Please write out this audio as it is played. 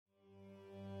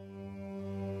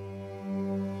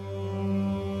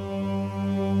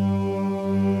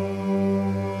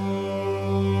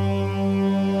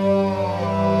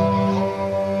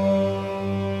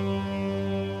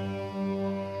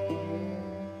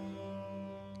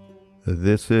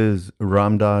This is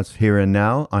Ramdas Here and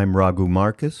Now. I'm Raghu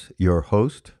Marcus, your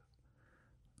host.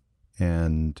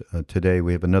 And today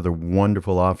we have another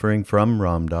wonderful offering from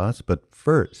Ramdas. But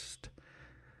first,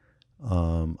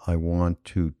 I want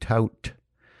to tout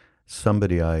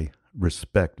somebody I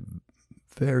respect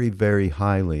very, very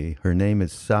highly. Her name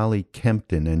is Sally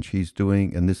Kempton, and she's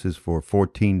doing, and this is for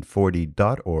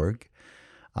 1440.org,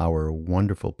 our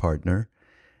wonderful partner.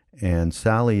 And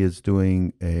Sally is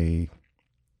doing a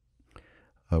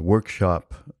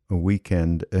workshop a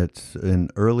weekend. It's in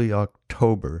early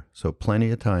October, so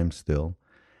plenty of time still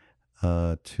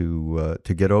to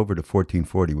get over to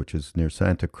 1440, which is near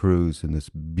Santa Cruz in this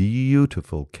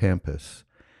beautiful campus.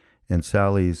 And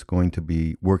Sally's going to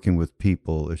be working with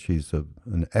people. She's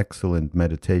an excellent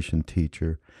meditation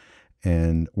teacher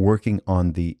and working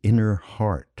on the inner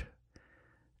heart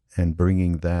and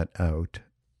bringing that out,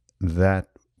 that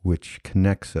which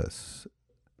connects us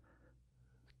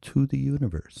to the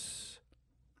universe,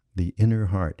 the inner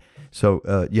heart. So,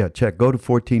 go to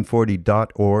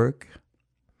 1440.org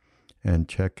and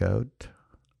check out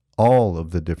all of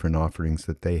the different offerings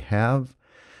that they have.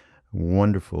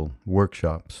 Wonderful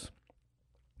workshops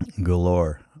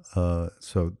galore.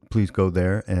 So please go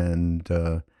there. And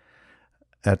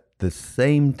at the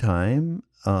same time,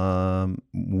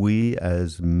 we,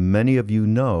 as many of you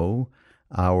know,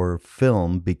 our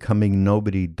film,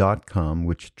 BecomingNobody.com,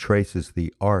 which traces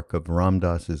the arc of Ram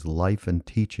Dass's life and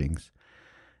teachings.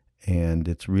 And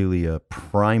it's really a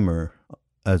primer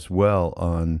as well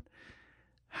on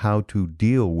how to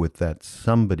deal with that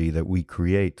somebody that we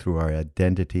create through our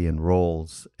identity and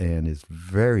roles, and is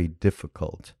very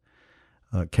difficult.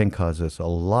 Can cause us a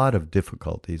lot of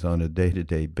difficulties on a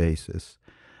day-to-day basis,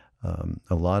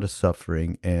 a lot of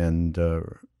suffering. And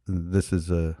this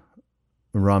is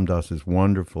Ram Dass's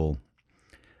wonderful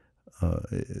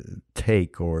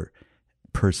take or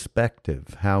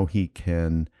perspective, how he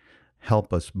can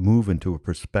help us move into a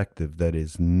perspective that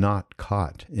is not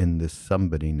caught in this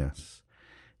somebodyness.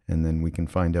 And then we can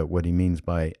find out what he means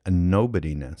by a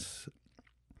nobodyness.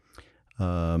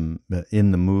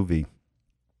 In the movie,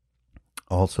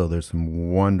 also, there's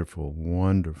some wonderful,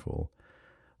 wonderful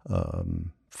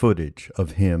footage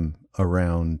of him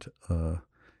around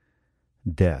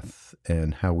death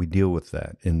and how we deal with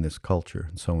that in this culture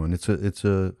and so on.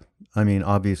 I mean,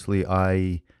 obviously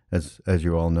as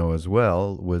you all know as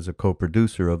well, was a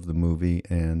co-producer of the movie,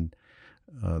 and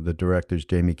the director's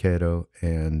Jamie Cato,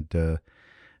 and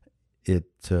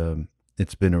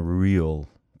it's been a real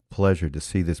pleasure to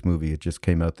see this movie. It just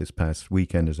came out this past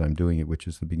weekend as I'm doing it, which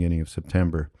is the beginning of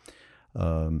September,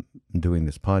 doing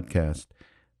this podcast.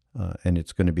 And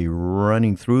it's going to be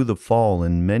running through the fall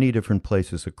in many different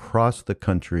places across the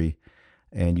country.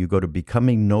 And you go to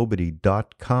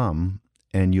becomingnobody.com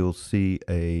and you'll see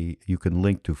you can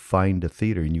link to find a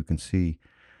theater, and you can see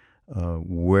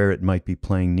where it might be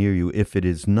playing near you. If it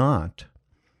is not,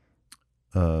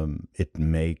 it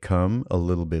may come a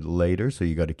little bit later. So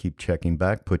you got to keep checking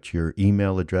back, put your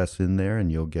email address in there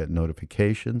and you'll get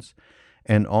notifications.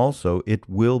 And also we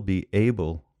will be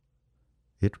able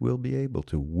to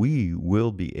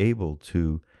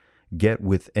get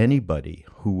with anybody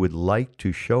who would like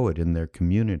to show it in their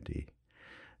community.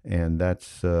 And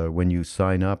that's when you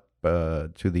sign up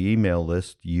to the email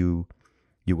list, you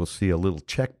will see a little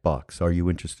checkbox. Are you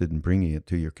interested in bringing it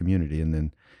to your community? And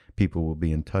then people will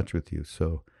be in touch with you.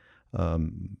 So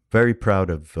very proud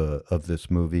of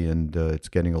this movie, and it's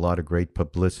getting a lot of great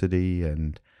publicity,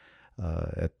 and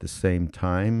at the same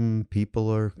time, people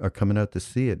are coming out to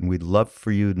see it. And we'd love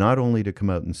for you not only to come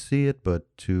out and see it,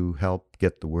 but to help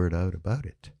get the word out about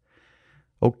it.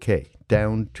 Okay,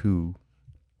 down to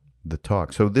the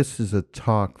talk. So this is a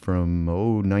talk from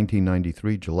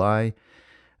 1993, July,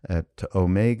 at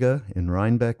Omega in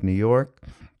Rhinebeck, New York.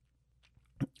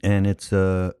 And it's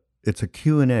a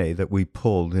Q&A that we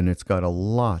pulled, and it's got a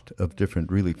lot of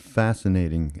different really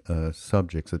fascinating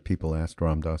subjects that people asked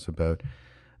Ram Dass about.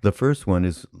 The first one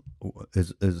is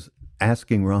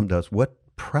asking Ram Dass what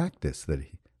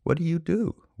do you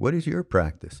do? What is your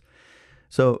practice?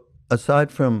 So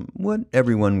aside from what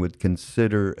everyone would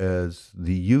consider as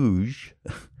the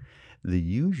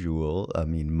usual, I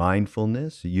mean,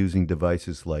 mindfulness, using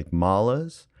devices like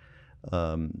malas,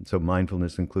 so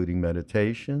mindfulness including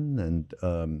meditation, and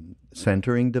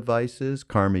centering devices,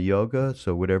 karma yoga.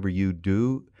 So whatever you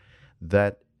do,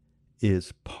 that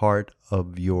is part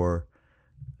of your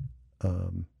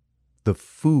the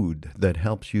food that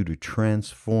helps you to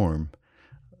transform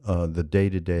the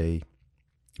day-to-day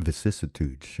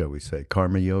vicissitudes, shall we say,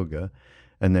 karma yoga.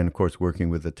 And then, of course, working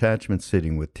with attachment,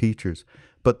 sitting with teachers.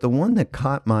 But the one that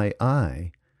caught my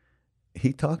eye,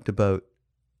 he talked about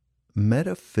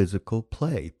metaphysical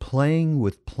play, playing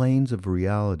with planes of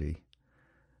reality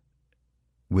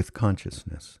with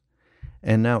consciousness.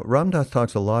 And now Ram Dass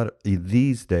talks a lot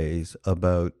these days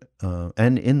about,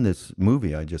 and in this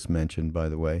movie I just mentioned, by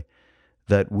the way,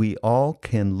 that we all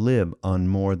can live on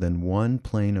more than one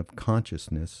plane of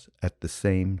consciousness at the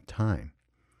same time.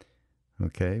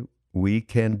 Okay? We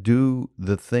can do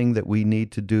the thing that we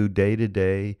need to do day to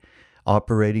day,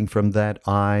 operating from that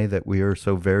I that we are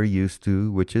so very used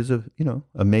to, which is a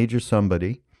major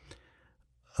somebody.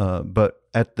 But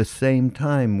at the same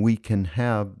time, we can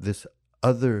have this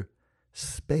other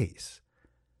space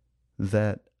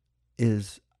that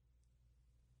is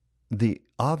the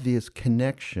obvious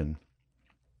connection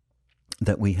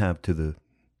that we have to the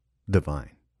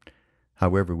divine,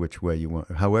 however which way you want,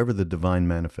 however the divine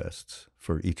manifests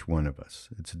for each one of us.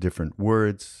 It's different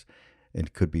words.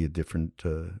 It could be a different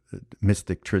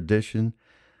mystic tradition,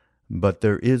 but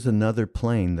there is another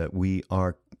plane that we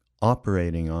are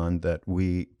operating on, that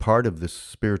part of this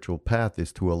spiritual path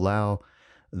is to allow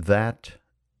that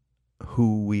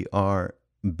who we are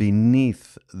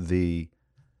beneath the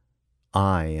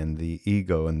I and the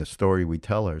ego and the story we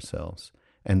tell ourselves.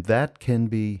 And that can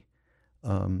be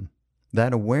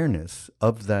that awareness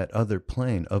of that other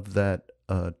plane, of that,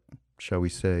 shall we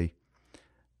say,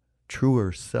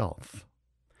 truer self,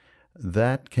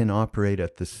 that can operate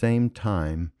at the same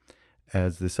time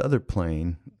as this other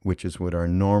plane, which is what our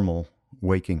normal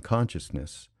waking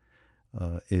consciousness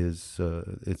is.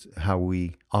 It's how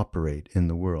we operate in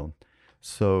the world.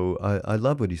 So I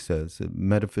love what he says,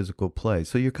 metaphysical play.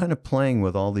 So you're kind of playing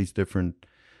with all these different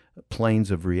planes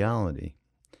of reality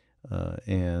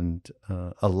and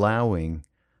allowing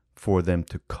for them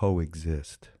to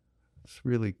coexist. It's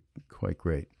really quite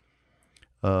great.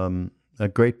 A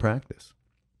great practice.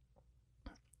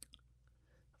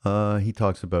 He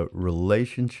talks about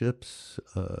relationships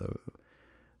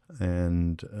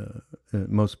and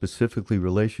most specifically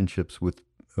relationships with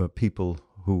people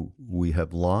who we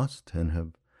have lost and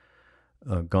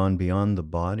have gone beyond the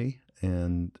body.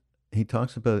 And he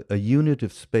talks about a unit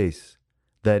of space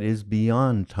that is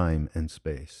beyond time and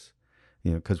space,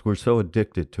 because we're so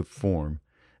addicted to form.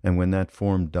 And when that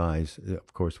form dies,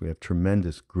 of course, we have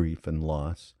tremendous grief and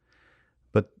loss.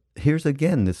 But here's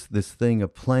again this thing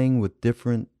of playing with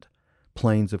different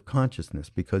planes of consciousness,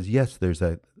 because yes, there's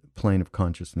that plane of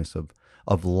consciousness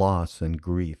of loss and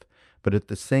grief. But at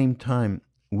the same time,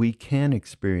 we can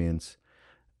experience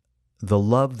the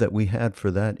love that we had for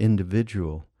that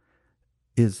individual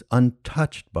is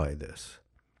untouched by this.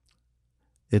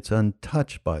 It's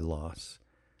untouched by loss.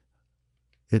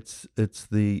 It's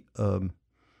a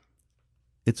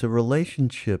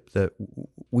relationship that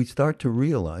we start to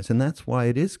realize, and that's why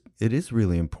it is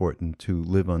really important to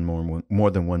live on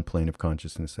more than one plane of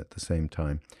consciousness at the same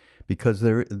time, because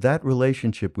that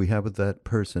relationship we have with that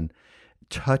person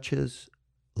touches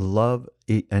love,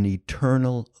 an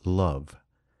eternal love,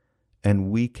 and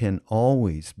we can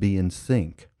always be in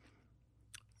sync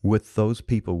with those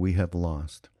people we have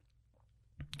lost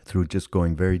through just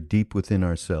going very deep within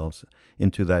ourselves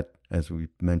into that, as we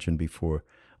mentioned before,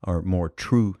 our more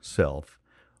true self,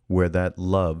 where that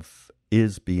love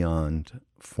is beyond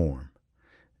form.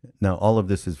 Now, all of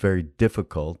this is very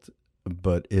difficult,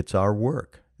 but it's our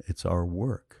work. It's our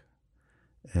work.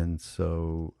 And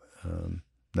so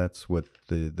that's what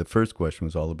the first question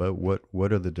was all about.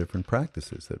 What are the different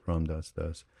practices that Ram Dass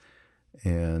does?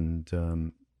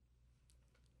 And,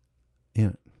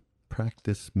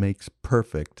 practice makes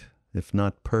perfect. If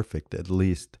not perfect, at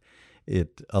least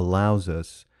it allows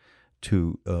us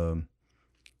to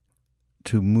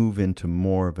move into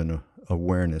more of an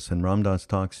awareness. And Ram Dass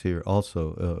talks here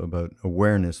also about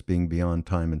awareness being beyond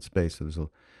time and space. So there's a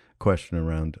question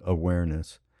around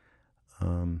awareness.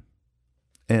 And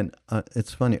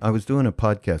it's funny, I was doing a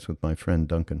podcast with my friend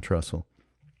Duncan Trussell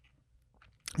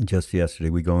just yesterday.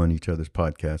 We go on each other's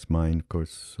podcasts. Mine, of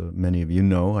course, many of you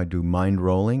know, I do mind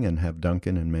rolling and have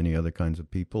Duncan and many other kinds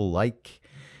of people like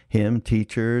him,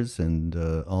 teachers, and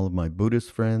all of my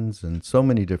Buddhist friends, and so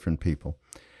many different people.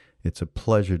 It's a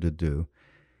pleasure to do.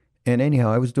 And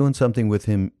anyhow, I was doing something with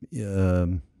him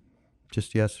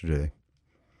just yesterday,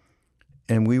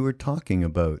 and we were talking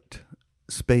about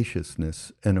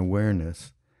spaciousness and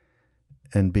awareness,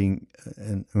 and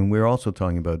we're also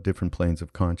talking about different planes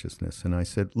of consciousness. And I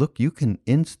said, look, you can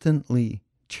instantly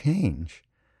change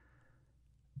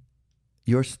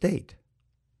your state.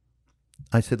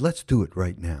 I said, let's do it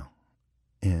right now.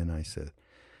 And I said,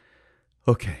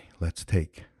 okay, let's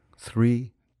take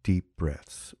 3 deep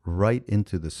breaths right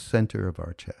into the center of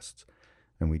our chests.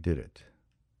 And we did it.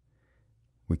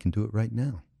 We can do it right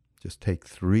now. Just take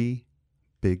 3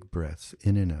 big breaths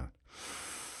in and out.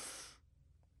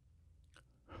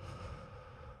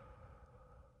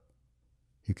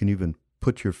 You can even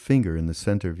put your finger in the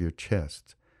center of your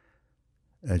chest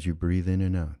as you breathe in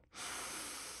and out.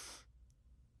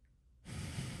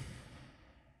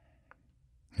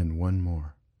 And one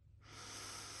more.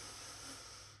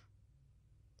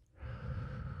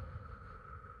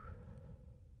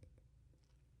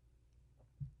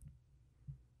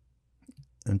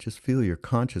 And just feel your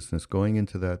consciousness going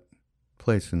into that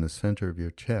place in the center of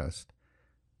your chest.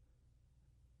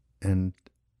 And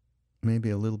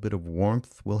maybe a little bit of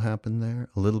warmth will happen there,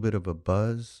 a little bit of a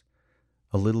buzz,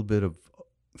 a little bit of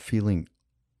feeling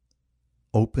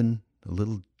open, a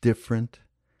little different.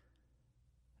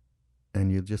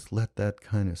 And you just let that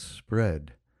kind of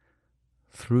spread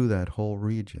through that whole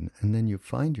region. And then you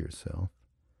find yourself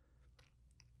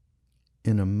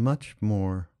in a much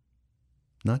more,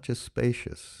 not just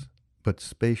spacious, but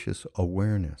spacious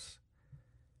awareness.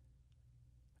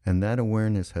 And that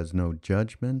awareness has no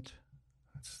judgment.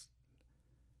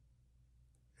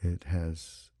 It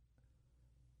has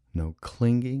no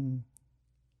clinging.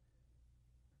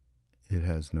 It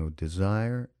has no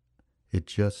desire. It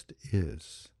just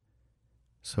is.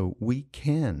 So we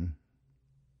can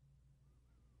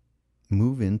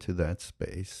move into that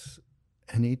space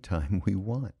anytime we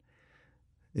want.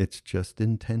 It's just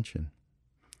intention.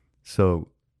 So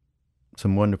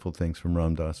some wonderful things from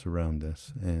Ram Dass around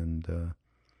this. And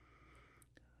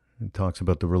it talks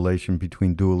about the relation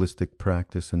between dualistic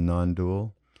practice and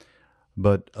non-dual.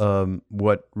 But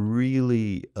what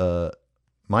really,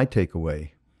 my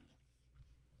takeaway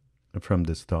from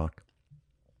this talk,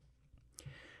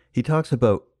 he talks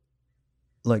about,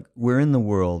 like, we're in the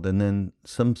world and then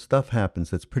some stuff happens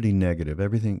that's pretty negative.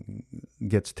 Everything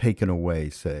gets taken away,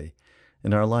 say,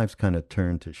 and our lives kind of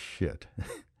turn to shit.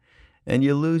 And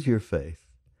you lose your faith.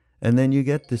 And then you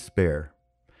get despair.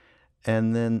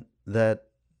 And then that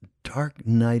dark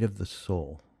night of the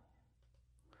soul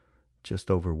just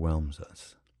overwhelms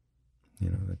us. You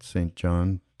know, that St.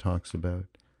 John talks about,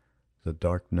 the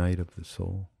dark night of the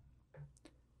soul.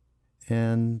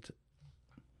 And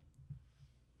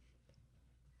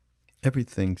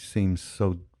everything seems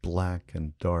so black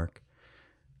and dark.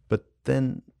 But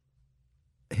then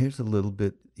here's a little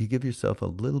bit, you give yourself a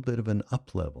little bit of an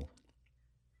up level.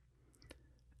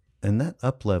 And that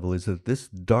up level is that this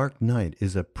dark night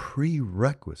is a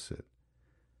prerequisite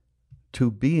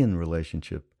to be in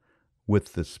relationship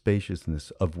with the spaciousness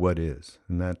of what is.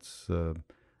 And that's,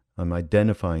 I'm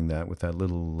identifying that with that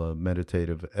little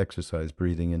meditative exercise,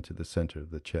 breathing into the center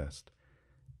of the chest,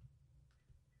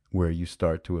 where you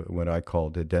start to, what I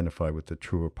call, to identify with the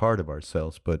truer part of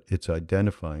ourselves, but it's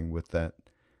identifying with that,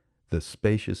 the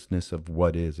spaciousness of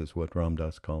what is what Ram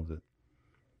Dass calls it.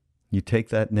 You take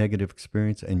that negative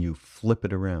experience and you flip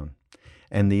it around.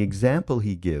 And the example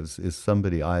he gives is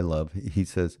somebody I love. He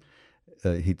says,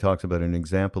 he talks about an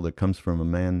example that comes from a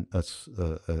man, a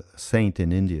saint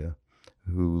in India,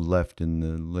 who left in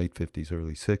the late 50s,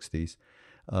 early 60s.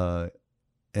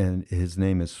 And his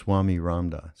name is Swami Ram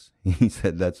Dass. He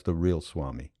said that's the real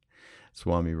Swami,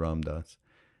 Swami Ram Dass.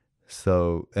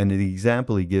 So, and the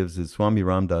example he gives is Swami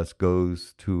Ram Dass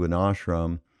goes to an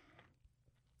ashram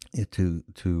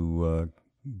to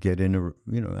get in a,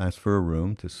 ask for a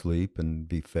room to sleep and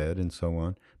be fed and so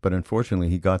on. But unfortunately,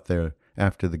 he got there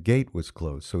after the gate was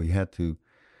closed, so he had to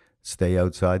stay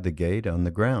outside the gate on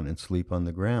the ground and sleep on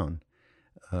the ground.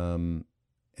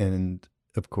 And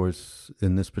of course,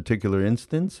 in this particular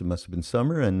instance, it must have been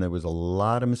summer, and there was a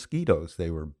lot of mosquitoes. They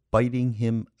were biting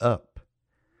him up.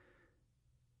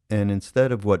 And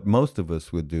instead of what most of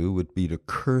us would do, would be to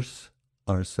curse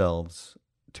ourselves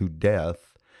to death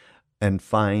and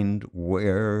find,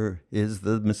 where is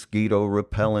the mosquito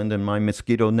repellent in my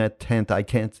mosquito net tent? I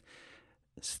can't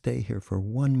stay here for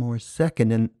one more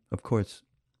second. And of course,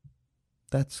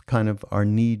 that's kind of our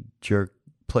knee-jerk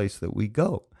place that we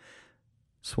go.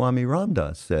 Swami Ram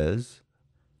Dass says,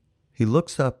 he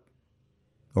looks up,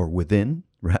 or within,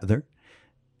 rather,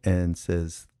 and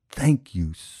says, thank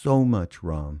you so much,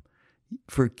 Ram,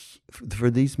 for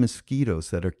these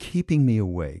mosquitoes that are keeping me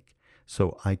awake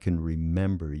so I can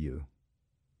remember you.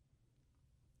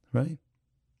 Right?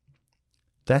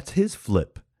 That's his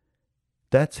flip.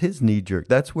 That's his knee-jerk.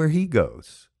 That's where he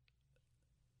goes.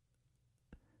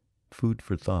 Food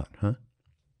for thought, huh?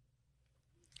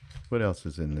 What else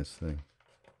is in this thing?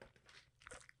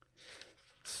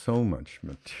 So much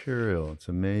material. It's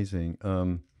amazing.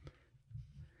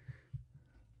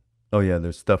 Oh, yeah,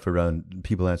 there's stuff around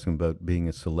people asking about being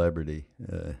a celebrity.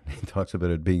 He talks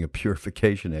about it being a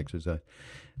purification exercise.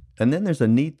 And then there's a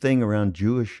neat thing around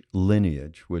Jewish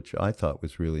lineage, which I thought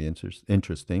was really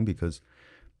interesting because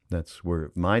That's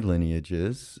where my lineage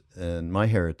is and my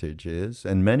heritage is.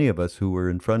 And many of us who were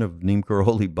in front of Neem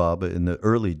Karoli Baba in the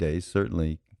early days,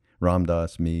 certainly Ram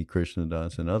Dass, me, Krishna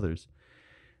Das, and others.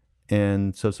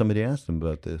 And so somebody asked him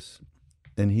about this.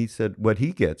 And he said what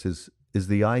he gets is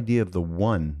the idea of the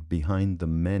one behind the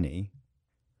many,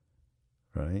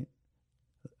 right?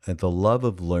 And the love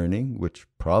of learning, which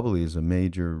probably is a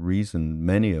major reason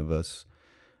many of us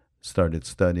started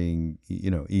studying,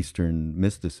 Eastern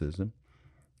mysticism,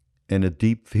 and a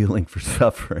deep feeling for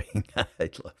suffering. I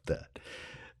love that.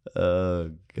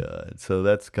 Oh, God. So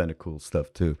that's kind of cool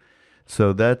stuff, too.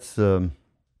 So this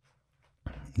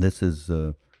is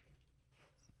a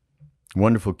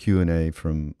wonderful Q&A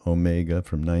from Omega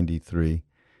from 93.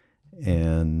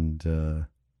 And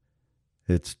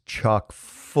it's chock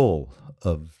full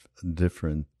of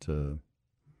different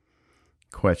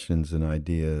questions and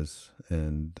ideas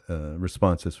and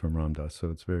responses from Ram Dass. So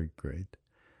it's very great.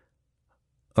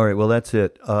 All right, well, that's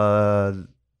it.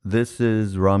 This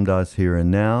is Ram Dass Here and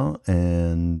Now,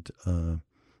 and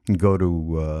go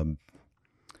to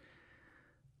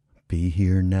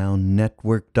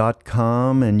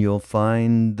BeHereNowNetwork.com, and you'll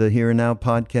find the Here and Now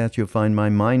podcast. You'll find my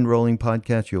Mind Rolling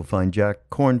podcast. You'll find Jack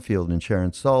Kornfield and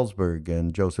Sharon Salzberg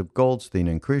and Joseph Goldstein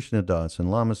and Krishna Das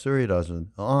and Lama Surya Das,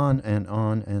 and on and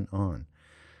on and on.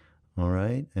 All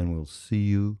right, and we'll see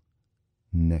you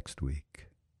next week.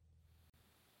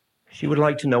 She would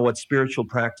like to know what spiritual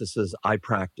practices I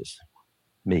practice.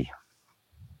 Me.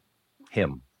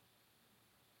 Him.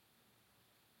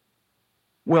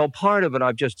 Well, part of it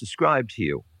I've just described to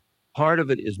you. Part of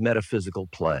it is metaphysical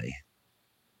play.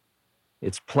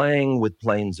 It's playing with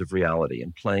planes of reality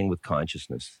and playing with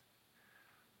consciousness.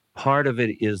 Part of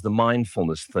it is the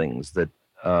mindfulness things that,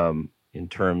 in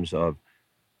terms of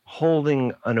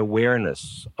holding an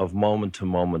awareness of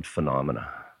moment-to-moment phenomena.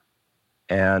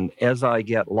 And as I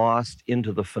get lost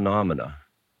into the phenomena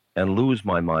and lose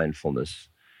my mindfulness,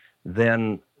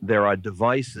 then there are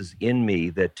devices in me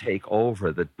that take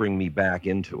over, that bring me back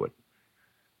into it.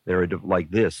 There are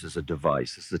like this is a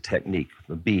device, this is a technique,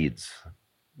 the beads,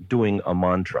 doing a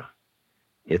mantra.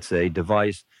 It's a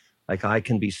device, like I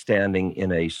can be standing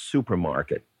in a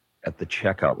supermarket at the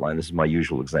checkout line. This is my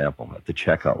usual example, at the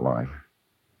checkout line.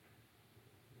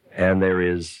 And there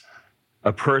is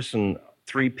a person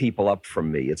 3 people up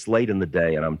from me. It's late in the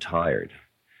day and I'm tired.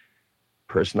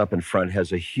 Person up in front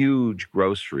has a huge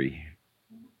grocery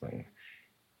thing.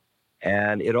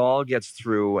 And it all gets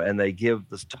through and they give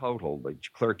this total. The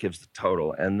clerk gives the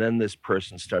total. And then this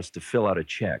person starts to fill out a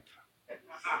check.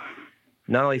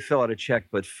 Not only fill out a check,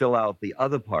 but fill out the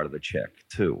other part of the check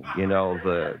too.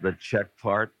 The check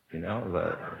part,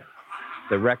 the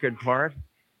record part.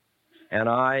 And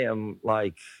I am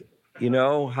like,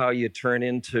 how you turn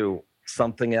into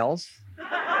something else?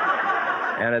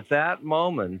 And at that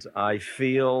moment, I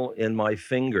feel in my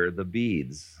finger the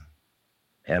beads.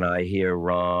 And I hear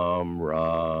Ram,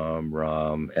 Ram,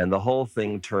 Ram. And the whole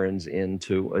thing turns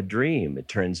into a dream. It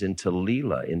turns into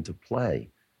Leela, into play.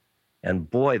 And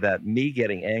boy, that me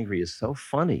getting angry is so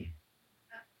funny.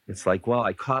 It's like, wow,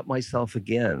 I caught myself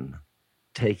again,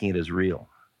 taking it as real.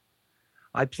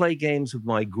 I play games with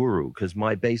my guru because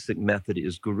my basic method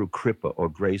is Guru Kripa, or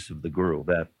grace of the guru,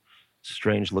 that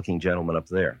strange-looking gentleman up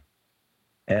there.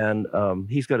 And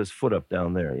he's got his foot up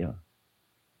down there, yeah.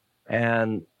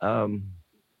 And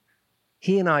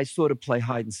he and I sort of play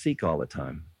hide and seek all the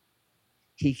time.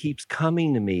 He keeps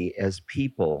coming to me as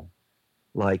people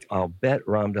like, I'll bet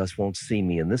Ram Dass won't see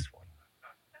me in this one.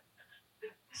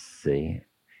 See?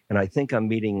 And I think I'm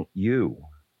meeting you.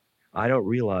 I don't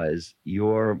realize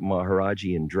you're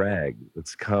Maharajian drag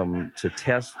that's come to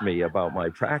test me about my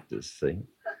practice, see?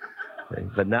 Okay.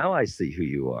 But now I see who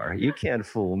you are. You can't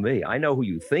fool me. I know who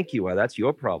you think you are. That's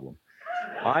your problem.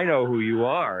 I know who you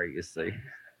are, you see.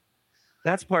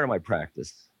 That's part of my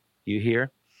practice. You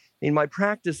hear? I mean, my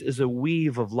practice is a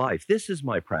weave of life. This is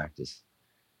my practice.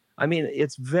 I mean,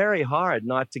 it's very hard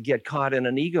not to get caught in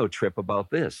an ego trip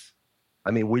about this.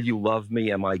 I mean, will you love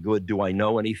me? Am I good? Do I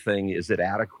know anything? Is it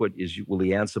adequate? Will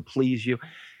the answer please you?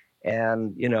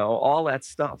 And, all that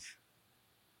stuff.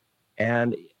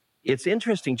 And it's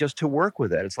interesting just to work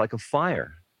with it. It's like a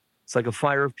fire. It's like a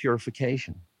fire of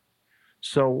purification.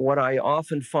 So what I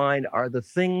often find are the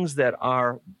things that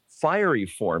are fiery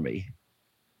for me,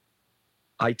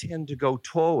 I tend to go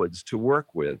towards to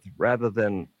work with rather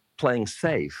than playing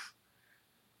safe.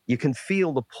 You can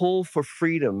feel the pull for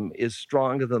freedom is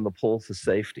stronger than the pull for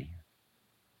safety,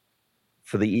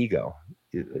 for the ego.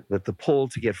 That the pull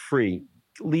to get free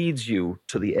leads you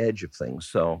to the edge of things.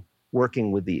 So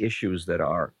working with the issues that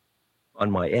are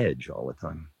on my edge all the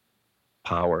time.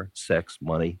 Power, sex,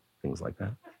 money, things like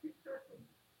that.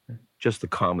 just the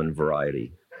common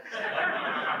variety.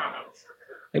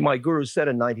 Like my guru said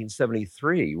in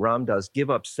 1973, Ram Dass, give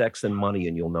up sex and money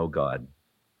and you'll know God.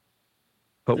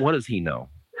 But what does he know?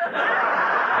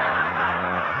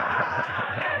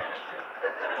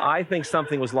 I think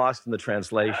something was lost in the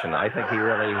translation. I think he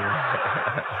really...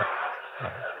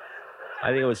 I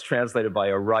think it was translated by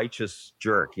a righteous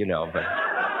jerk, you know. But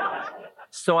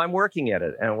so I'm working at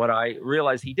it. And what I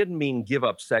realized, he didn't mean give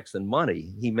up sex and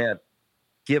money. He meant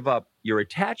give up your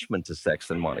attachment to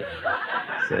sex and money.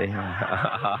 See?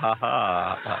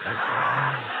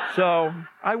 So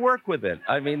I work with it.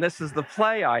 I mean, this is the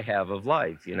play I have of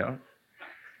life, you know.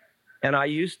 And I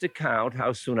used to count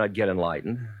how soon I'd get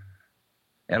enlightened.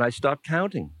 And I stopped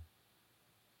counting.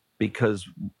 Because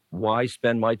why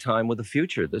spend my time with the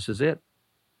future? This is it.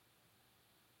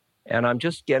 And I'm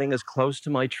just getting as close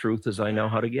to my truth as I know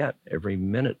how to get every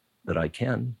minute that I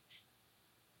can.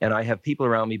 And I have people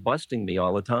around me busting me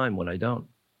all the time when I don't.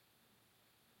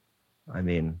 I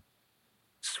mean,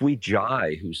 Sweet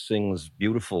Jai, who sings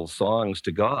beautiful songs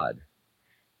to God,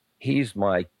 he's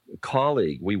my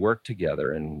colleague. We work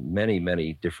together in many,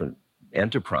 many different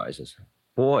enterprises.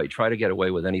 Boy, try to get away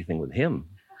with anything with him.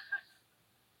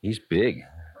 He's big.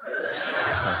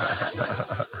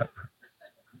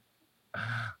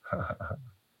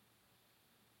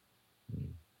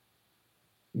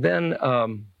 Then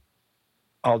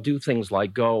I'll do things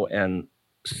like go and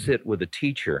sit with a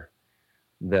teacher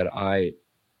that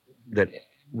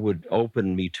would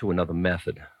open me to another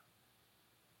method.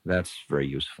 That's very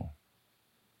useful.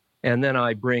 And then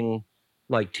I bring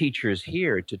like teachers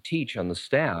here to teach on the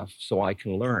staff so I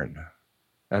can learn.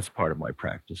 That's part of my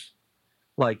practice.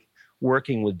 Like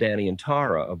working with Danny and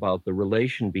Tara about the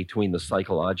relation between the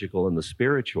psychological and the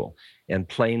spiritual and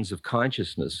planes of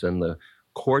consciousness and the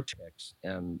cortex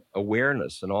and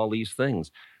awareness and all these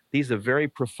things. These are very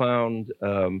profound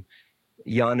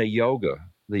jnana yoga,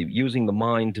 using the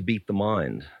mind to beat the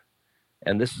mind.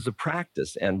 And this is a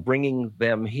practice, and bringing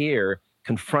them here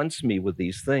confronts me with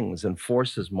these things and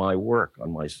forces my work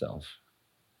on myself.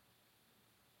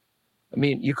 I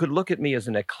mean, you could look at me as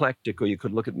an eclectic, or you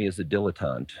could look at me as a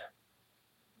dilettante.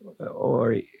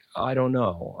 Or, I don't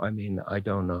know. I mean, I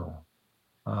don't know.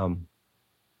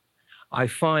 I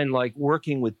find like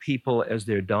working with people as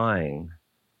they're dying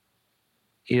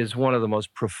is one of the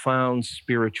most profound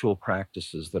spiritual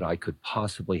practices that I could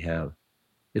possibly have.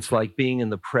 It's like being in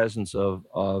the presence of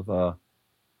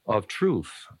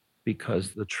truth,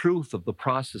 because the truth of the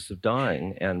process of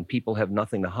dying, and people have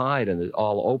nothing to hide, and it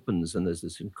all opens, and there's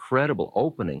this incredible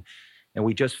opening, and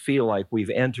we just feel like we've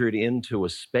entered into a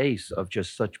space of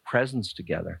just such presence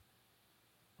together.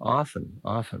 Often.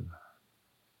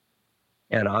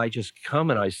 And I just come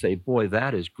and I say, boy,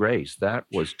 that is grace. That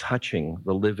was touching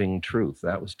the living truth.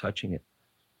 That was touching it.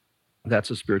 That's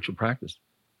a spiritual practice.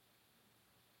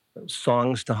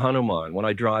 Songs to Hanuman when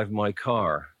I drive my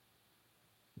car.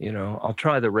 You know, I'll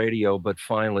try the radio, but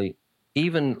finally, I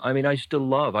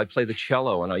play the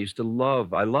cello, and I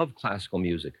love classical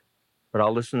music. But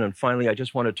I'll listen, and finally, I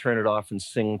just want to turn it off and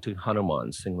sing to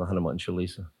Hanuman, sing the Hanuman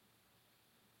Chalisa.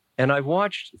 And I've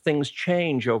watched things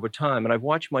change over time, and I've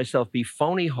watched myself be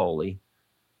phony holy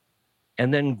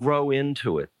and then grow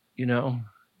into it, you know,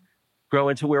 grow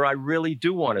into where I really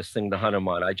do want to sing the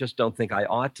Hanuman. I just don't think I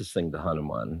ought to sing the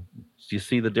Hanuman. Do you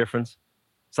see the difference?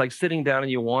 It's like sitting down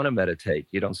and you want to meditate.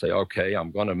 You don't say, okay,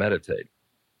 I'm going to meditate.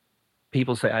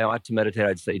 People say, I ought to meditate.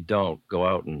 I'd say, don't. Go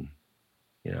out and,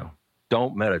 you know,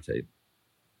 don't meditate.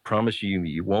 Promise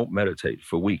you won't meditate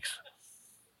for weeks.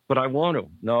 But I want to.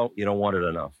 No, you don't want it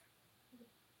enough.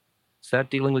 Is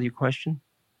that dealing with your question?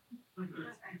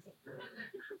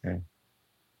 Okay.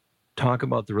 Talk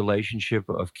about the relationship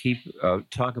of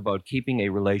talk about keeping a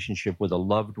relationship with a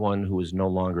loved one who is no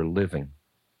longer living.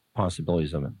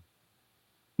 Possibilities of it.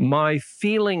 My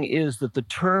feeling is that the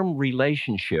term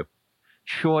relationship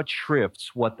short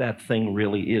shrifts what that thing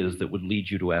really is that would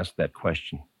lead you to ask that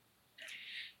question.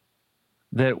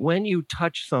 That when you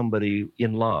touch somebody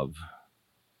in love,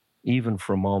 even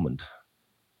for a moment,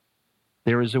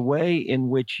 there is a way in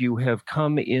which you have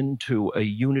come into a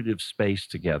unitive space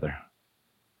together.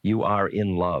 You are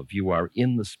in love. You are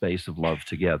in the space of love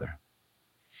together.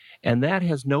 And that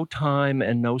has no time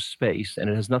and no space, and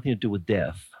it has nothing to do with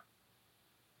death.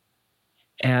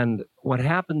 And what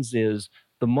happens is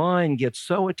the mind gets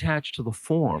so attached to the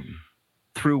form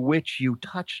through which you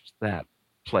touched that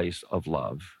place of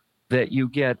love that you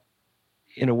get,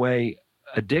 in a way,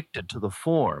 addicted to the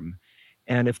form.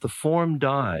 And if the form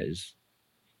dies,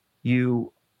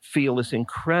 you feel this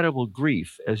incredible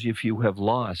grief as if you have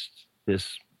lost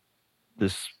this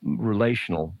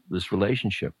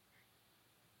relationship.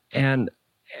 And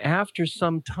after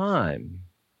some time,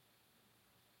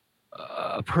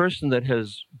 a person that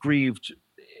has grieved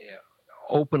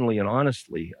openly and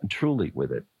honestly and truly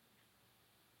with it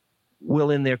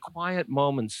will, in their quiet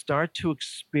moments, start to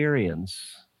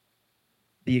experience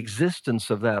the existence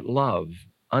of that love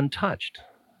untouched.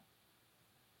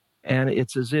 And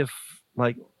it's as if,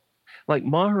 like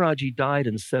Maharaji died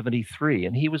in 73,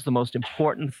 and he was the most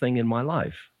important thing in my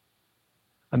life.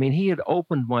 I mean, he had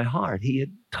opened my heart. He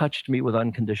had touched me with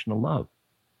unconditional love.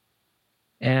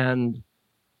 And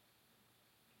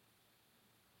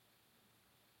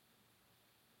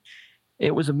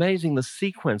it was amazing the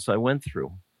sequence I went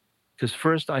through. Because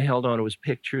first I held on to his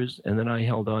pictures, and then I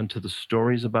held on to the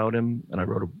stories about him, and I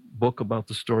wrote a book about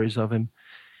the stories of him.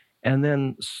 And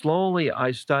then slowly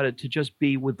I started to just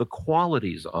be with the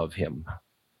qualities of him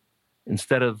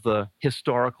instead of the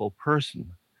historical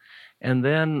person. And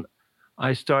then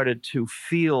I started to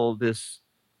feel this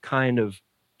kind of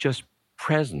just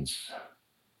presence.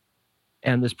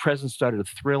 And this presence started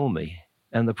to thrill me.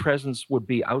 And the presence would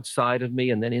be outside of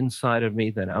me, and then inside of me,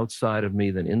 then outside of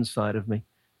me, then inside of me.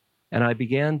 And I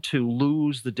began to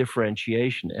lose the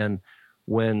differentiation. And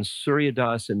when Surya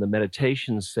Das in the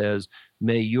meditation says,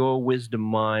 "May your wisdom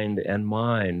mind and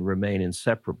mine remain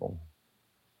inseparable,"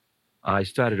 I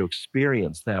started to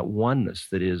experience that oneness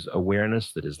that is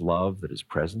awareness, that is love, that is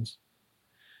presence.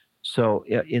 So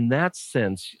in that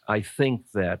sense, I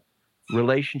think that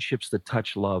relationships that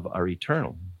touch love are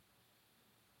eternal.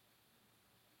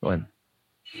 Go ahead.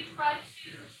 Did you try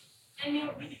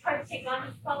to take on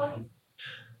his qualities?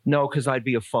 No, because I'd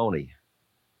be a phony.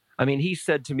 I mean, he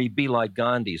said to me, "Be like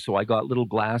Gandhi," so I got little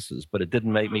glasses, but it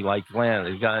didn't make me like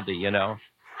Gandhi, you know?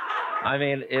 I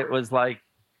mean, it was like,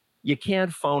 you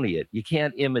can't phony it. You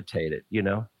can't imitate it, you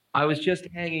know? I was just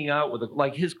hanging out with,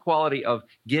 like, his quality of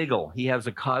giggle. He has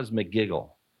a cosmic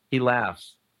giggle. He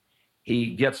laughs.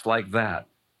 He gets like that.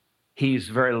 He's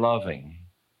very loving.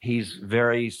 He's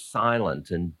very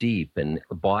silent and deep and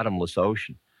a bottomless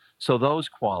ocean. So those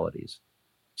qualities.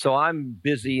 So I'm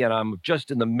busy and I'm just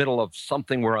in the middle of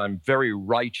something where I'm very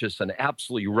righteous and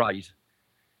absolutely right.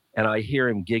 And I hear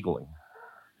him giggling.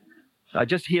 I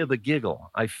just hear the giggle.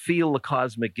 I feel the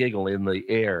cosmic giggle in the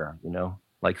air, you know,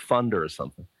 like thunder or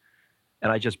something.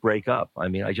 And I just break up. I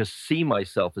mean, I just see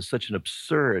myself as such an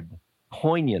absurd,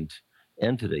 poignant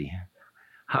entity.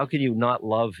 How can you not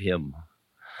love him?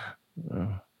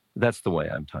 That's the way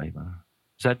I'm talking about it.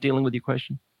 Is that dealing with your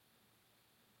question?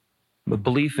 The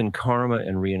belief in karma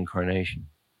and reincarnation.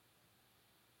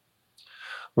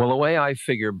 Well, the way I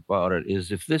figure about it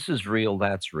is, if this is real,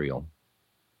 that's real.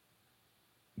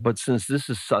 But since this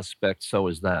is suspect, so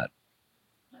is that.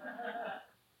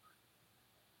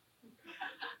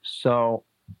 So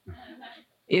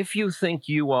if you think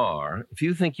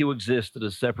you exist as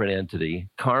a separate entity,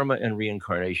 karma and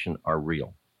reincarnation are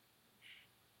real.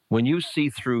 When you see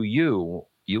through you,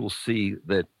 you'll see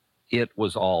that it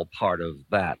was all part of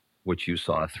that which you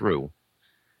saw through,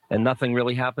 and nothing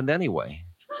really happened anyway.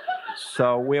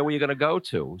 So where were you going to go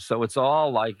to? So it's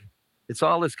all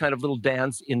this kind of little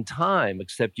dance in time,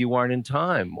 except you aren't in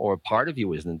time, or part of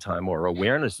you isn't in time, or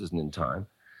awareness isn't in time.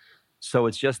 So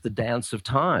it's just the dance of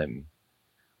time,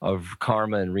 of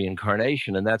karma and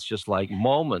reincarnation. And that's just like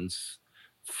moments,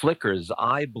 flickers,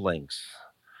 eye blinks,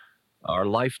 our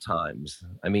lifetimes.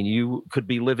 I mean, you could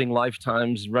be living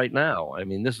lifetimes right now. I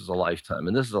mean, this is a lifetime,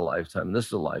 and this is a lifetime, and this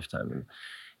is a lifetime.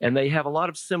 And they have a lot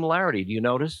of similarity. Do you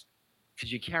notice?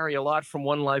 Because you carry a lot from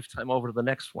one lifetime over to the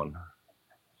next one.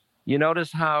 You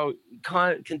notice how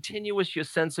continuous your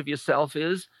sense of yourself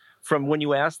is from when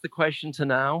you ask the question to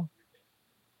now?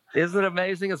 Isn't it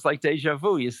amazing? It's like deja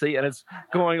vu, you see, and it's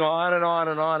going on and on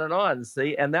and on and on,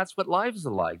 see? And that's what lives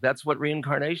are like. That's what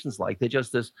reincarnation's like. They're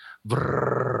just this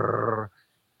brrrr,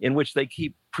 in which they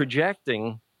keep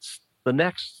projecting the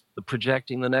next,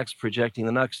 projecting the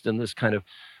next, and this kind of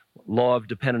law of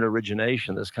dependent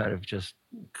origination, this kind of just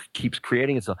keeps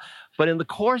creating itself. But in the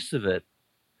course of it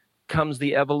comes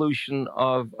the evolution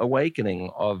of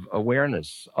awakening, of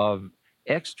awareness, of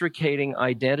extricating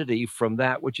identity from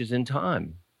that which is in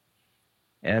time.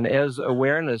 And as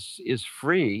awareness is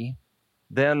free,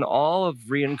 then all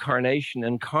of reincarnation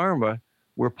and karma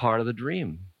were part of the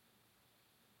dream.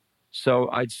 So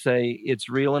I'd say it's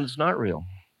real and it's not real,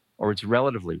 or it's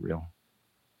relatively real.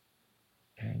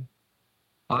 Okay.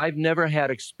 I've never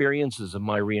had experiences of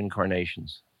my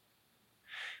reincarnations.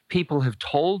 People have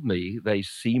told me they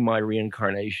see my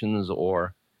reincarnations,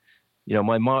 or, you know,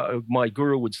 my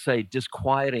guru would say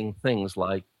disquieting things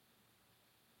like,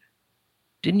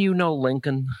 "Didn't you know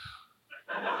Lincoln?"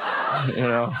 You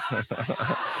know?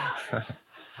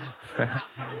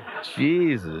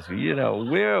 Jesus,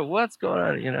 what's going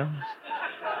on,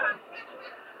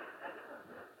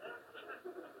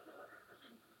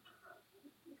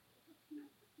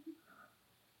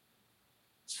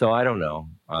 So I don't know.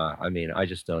 I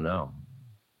just don't know.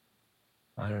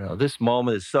 I don't know. This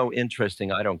moment is so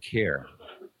interesting, I don't care.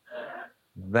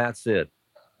 That's it.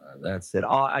 That's it.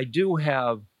 I do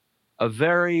have a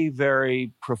very,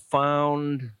 very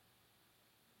profound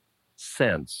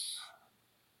sense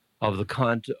of the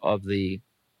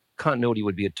continuity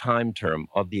would be a time term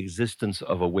of the existence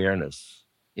of awareness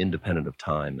independent of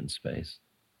time and space.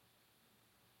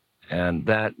 And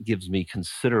that gives me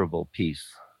considerable peace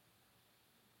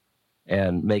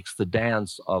and makes the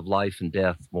dance of life and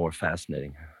death more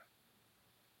fascinating.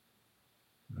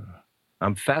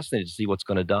 I'm fascinated to see what's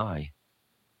going to die.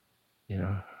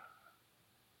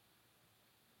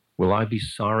 Will I be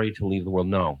sorry to leave the world?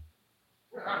 No.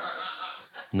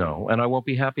 No. And I won't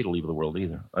be happy to leave the world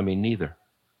either. Neither.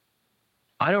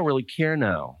 I don't really care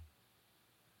now.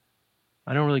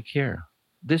 I don't really care.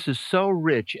 This is so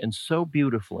rich and so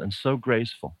beautiful and so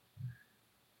graceful.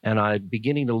 And I'm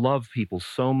beginning to love people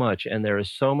so much, and there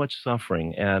is so much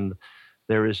suffering, and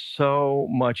there is so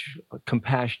much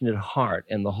compassionate heart,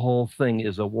 and the whole thing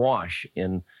is awash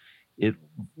in it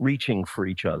reaching for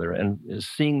each other and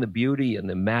seeing the beauty and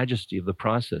the majesty of the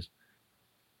process.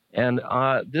 And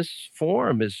this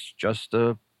form is just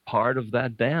a part of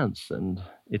that dance, and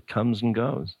it comes and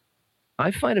goes.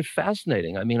 I find it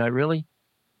fascinating. I really,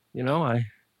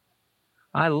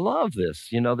 I love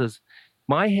this.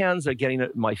 My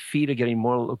feet are getting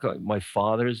more look like my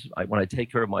father's. When I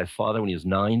take care of my father when he was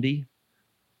 90,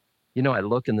 I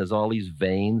look and there's all these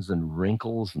veins and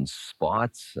wrinkles and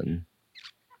spots, and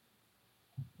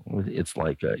it's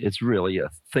like it's really a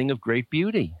thing of great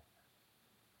beauty.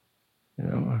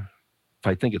 If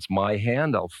I think it's my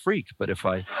hand, I'll freak. But if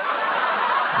I,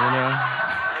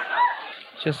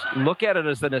 just look at it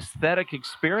as an aesthetic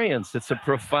experience, it's a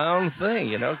profound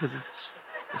thing, because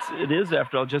it is,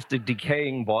 after all, just a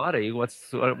decaying body. Why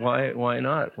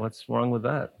not? What's wrong with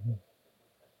that?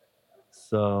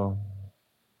 So,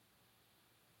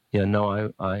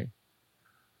 I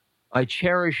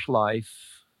cherish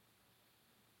life,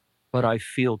 but I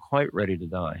feel quite ready to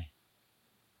die.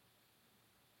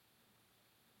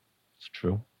 It's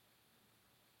true.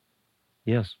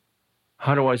 Yes.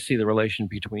 How do I see the relation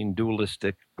between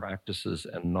dualistic practices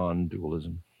and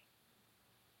non-dualism?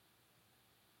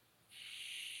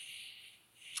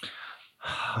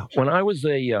 When I was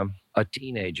a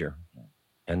teenager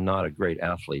and not a great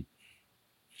athlete,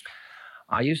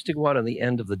 I used to go out on the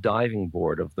end of the diving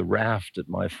board of the raft at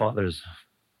my father's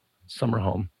summer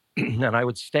home, and I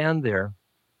would stand there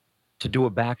to do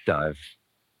a back dive.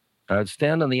 I would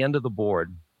stand on the end of the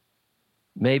board,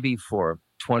 maybe for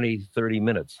 20, 30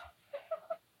 minutes,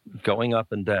 going up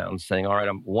and down, saying, all right,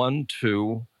 I'm 1,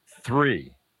 2,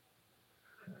 3,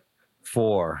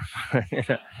 4.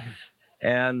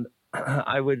 And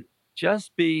I would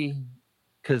just be,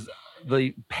 because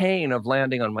the pain of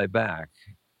landing on my back,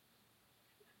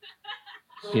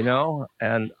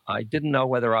 and I didn't know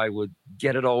whether I would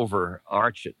get it over,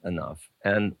 arch it enough.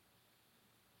 And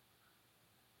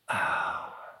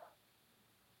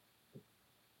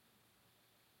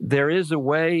there is a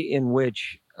way in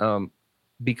which,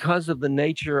 because of the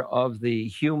nature of the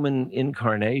human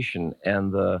incarnation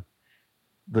and the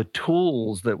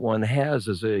tools that one has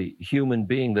as a human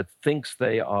being that thinks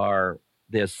they are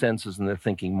their senses and their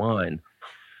thinking mind,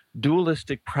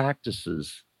 dualistic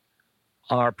practices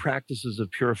are practices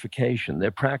of purification.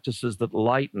 They're practices that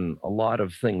lighten a lot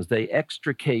of things. They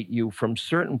extricate you from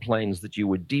certain planes that you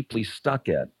were deeply stuck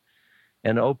at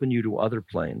and open you to other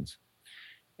planes.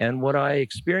 And what I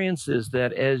experience is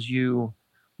that as you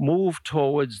move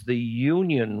towards the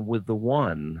union with the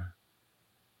one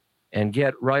and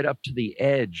get right up to the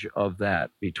edge of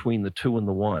that between the two and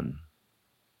the one,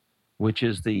 which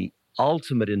is the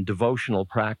ultimate in devotional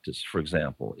practice, for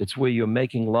example. It's where you're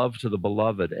making love to the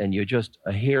beloved and you're just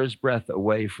a hair's breadth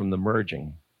away from the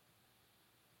merging.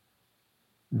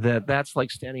 That's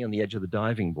like standing on the edge of the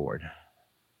diving board.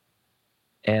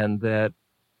 And that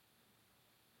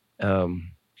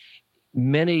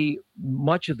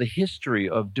much of the history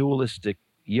of dualistic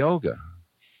yoga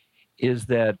is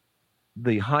that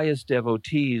the highest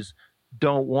devotees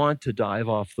don't want to dive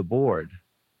off the board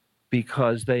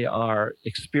because they are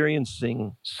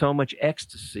experiencing so much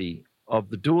ecstasy of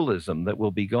the dualism that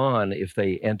will be gone if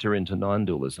they enter into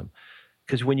non-dualism.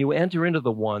 Because when you enter into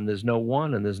the one, there's no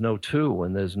one and there's no two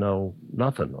and there's no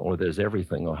nothing, or there's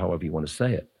everything, or however you want to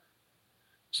say it.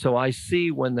 So I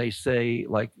see when they say,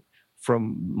 like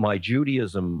from my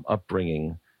Judaism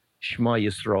upbringing, Shema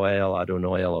Yisrael,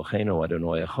 Adonai Eloheinu,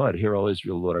 Adonai Echad. Hear, O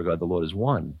Israel, the Lord our God, the Lord is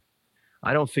one.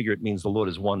 I don't figure it means the Lord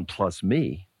is one plus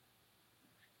me.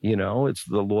 You know, it's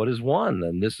the Lord is one,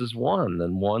 and this is one,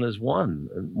 and one is one.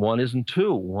 And one isn't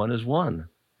two, one is one.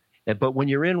 But when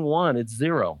you're in one, it's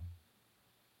zero.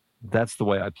 That's the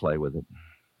way I play with it.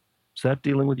 Is that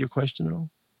dealing with your question at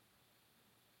all?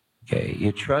 Okay,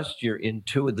 you trust your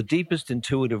the deepest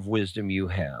intuitive wisdom you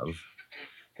have,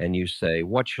 and you say,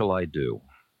 what shall I do?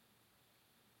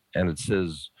 And it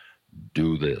says,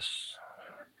 do this.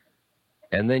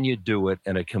 And then you do it,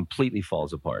 and it completely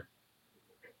falls apart.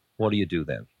 What do you do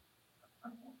then?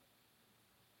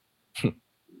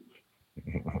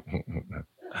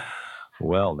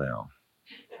 Well, now,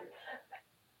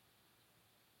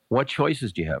 what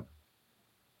choices do you have?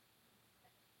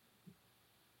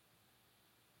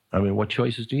 I mean, what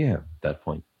choices do you have at that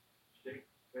point?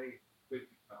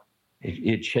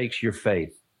 It shakes your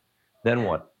faith. Then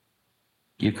what?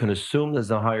 You can assume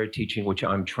there's a higher teaching, which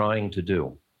I'm trying to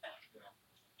do.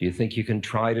 Do you think you can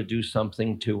try to do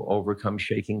something to overcome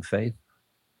shaking faith?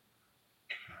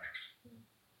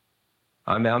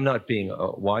 I mean, I'm not being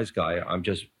a wise guy. I'm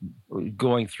just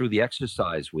going through the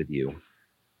exercise with you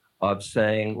of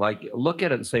saying, like, look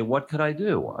at it and say, what could I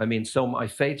do? I mean, so my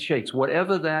faith shakes.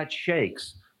 Whatever that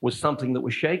shakes was something that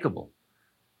was shakeable.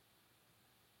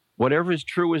 Whatever is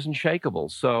true isn't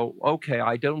shakeable. So, okay,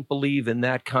 I don't believe in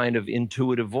that kind of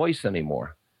intuitive voice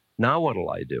anymore. Now what'll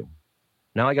I do?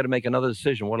 Now I got to make another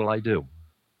decision. What'll I do?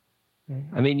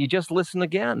 I mean, you just listen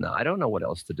again. I don't know what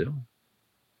else to do.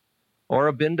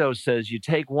 Aurobindo says you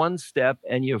take one step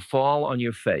and you fall on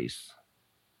your face.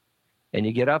 And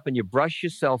you get up and you brush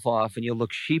yourself off and you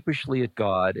look sheepishly at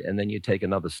God, and then you take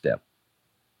another step.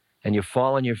 And you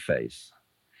fall on your face.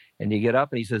 And you get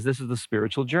up and he says, this is the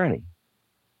spiritual journey.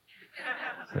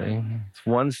 See? It's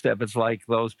one step. It's like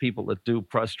those people that do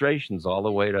prostrations all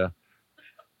the way to,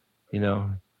 you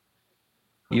know,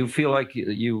 you feel like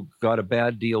you got a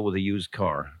bad deal with a used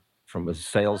car from a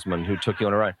salesman who took you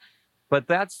on a ride. But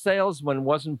that salesman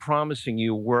wasn't promising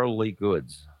you worldly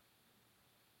goods.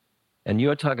 And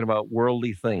you're talking about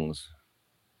worldly things.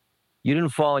 You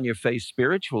didn't fall on your face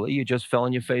spiritually. You just fell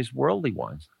on your face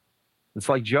worldly-wise. It's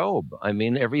like Job. I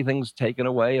mean, everything's taken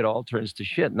away. It all turns to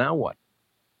shit. Now what?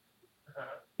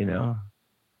 You know?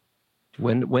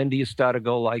 When do you start to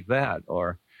go like that?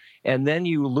 And then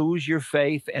you lose your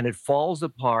faith and it falls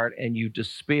apart and you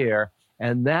despair.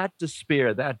 And that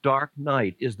despair, that dark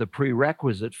night, is the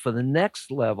prerequisite for the next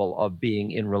level of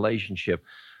being in relationship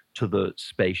to the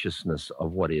spaciousness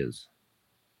of what is.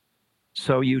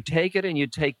 So you take it and you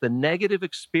take the negative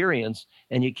experience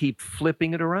and you keep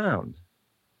flipping it around.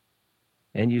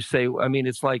 And you say, I mean,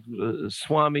 it's like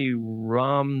Swami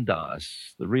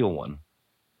Ramdas, the real one,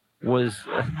 was,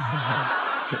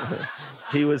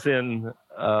 he was in,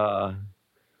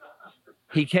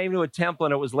 he came to a temple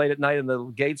and it was late at night and the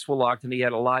gates were locked and he had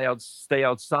to stay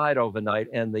outside overnight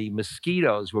and the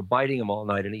mosquitoes were biting him all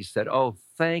night. And he said, oh,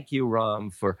 thank you, Ram,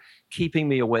 for keeping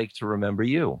me awake to remember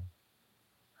you.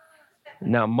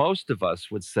 Now, most of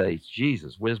us would say,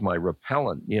 Jesus, where's my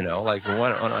repellent? You know, like,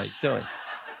 what am I doing?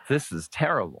 This is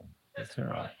terrible. It's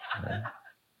terrible.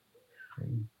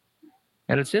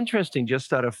 And it's interesting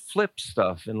just how to flip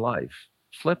stuff in life.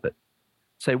 Flip it.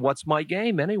 Say, what's my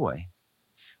game anyway?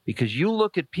 Because you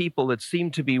look at people that seem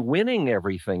to be winning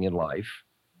everything in life.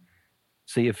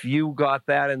 See, if you got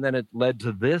that and then it led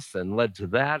to this and led to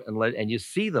that and you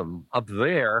see them up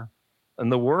there in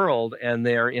the world and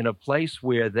they're in a place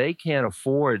where they can't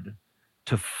afford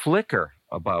to flicker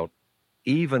about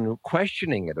even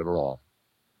questioning it at all.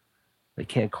 They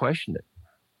can't question it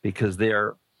because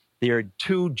they're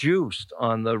too juiced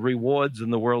on the rewards in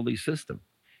the worldly system.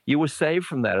 You were saved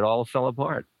from that. It all fell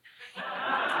apart.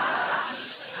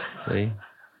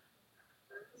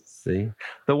 See?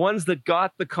 The ones that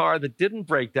got the car that didn't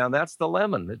break down, that's the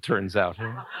lemon, it turns out.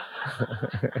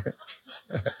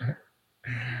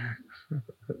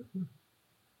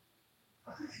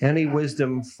 Any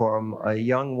wisdom from a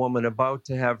young woman about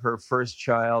to have her first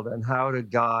child and how to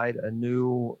guide a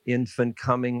new infant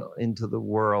coming into the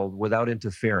world without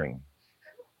interfering?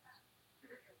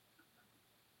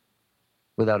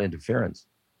 Without interference.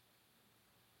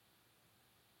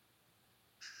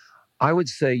 I would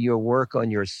say your work on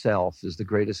yourself is the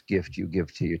greatest gift you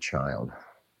give to your child.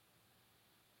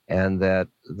 And that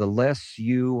the less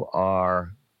you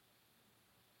are,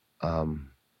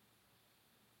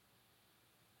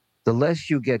 the less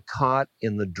you get caught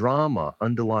in the drama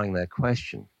underlying that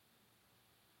question,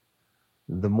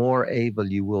 the more able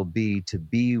you will be to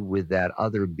be with that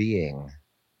other being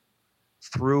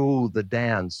through the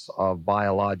dance of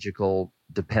biological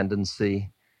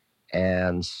dependency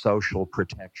and social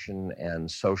protection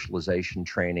and socialization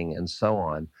training and so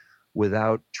on,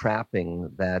 without trapping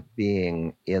that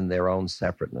being in their own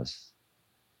separateness.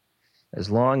 As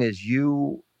long as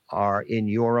you are in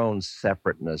your own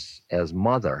separateness as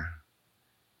mother,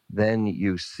 then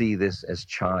you see this as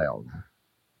child.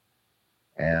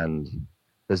 And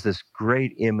there's this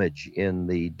great image in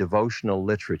the devotional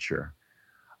literature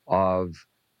of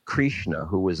Krishna,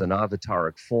 who is an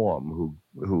avataric form,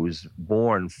 who's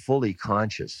born fully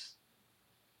conscious.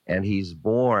 And he's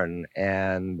born,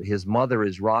 and his mother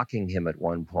is rocking him at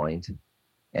one point,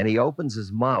 and he opens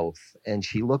his mouth, and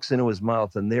she looks into his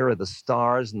mouth, and there are the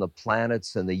stars and the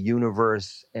planets and the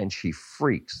universe, and she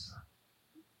freaks.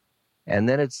 And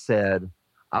then it said,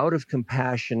 out of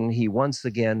compassion, he once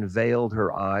again veiled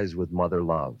her eyes with mother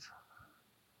love.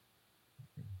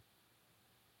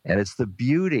 And it's the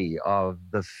beauty of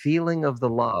the feeling of the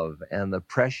love and the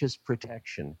precious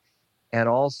protection, and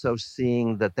also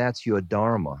seeing that that's your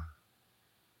dharma,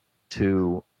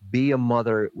 to be a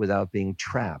mother without being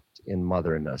trapped in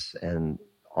motherness, and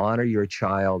honor your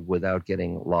child without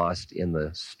getting lost in the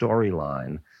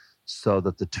storyline, so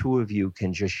that the two of you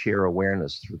can just share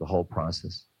awareness through the whole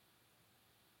process.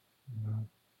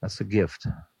 That's a gift.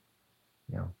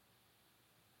 Yeah.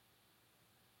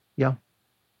 Yeah.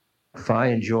 If I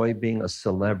enjoy being a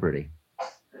celebrity.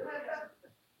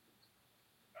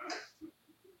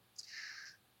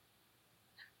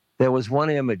 There was one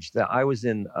image that I was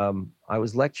in, I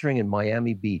was lecturing in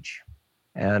Miami Beach,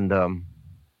 and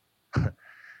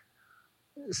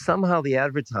somehow the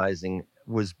advertising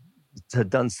had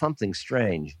done something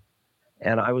strange.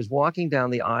 And I was walking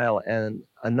down the aisle, and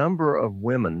a number of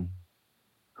women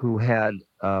who had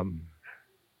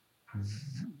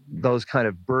those kind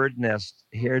of bird nest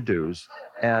hairdos,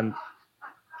 and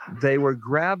they were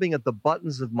grabbing at the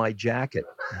buttons of my jacket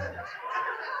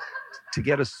to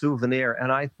get a souvenir.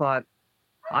 And I thought,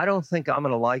 I don't think I'm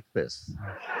going to like this.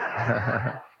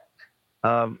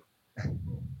 I'll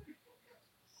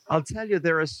tell you,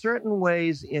 there are certain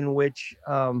ways in which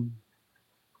Ram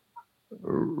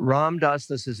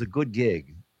Dassness is a good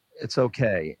gig. It's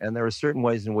okay. And there are certain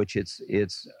ways in which it's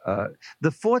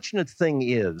the fortunate thing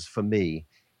is, for me,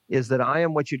 is that I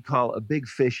am what you'd call a big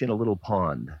fish in a little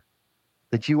pond,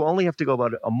 that you only have to go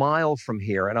about a mile from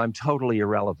here and I'm totally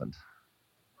irrelevant,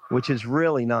 which is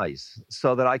really nice,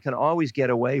 so that I can always get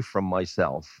away from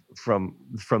myself, from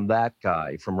that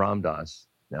guy, from Ram Dass,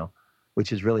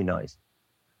 which is really nice.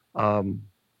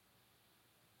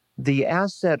 The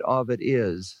asset of it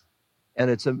is, and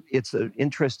it's an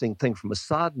interesting thing from a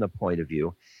sadhana point of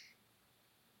view,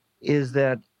 is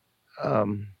that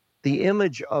the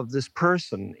image of this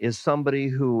person is somebody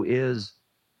who is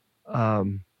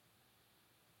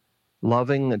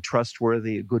loving and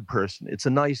trustworthy, a good person. It's a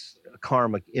nice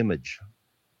karmic image,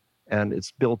 and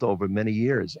it's built over many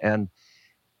years. And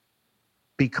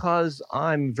because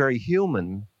I'm very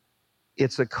human,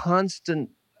 it's a constant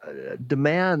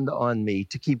demand on me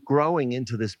to keep growing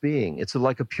into this being. It's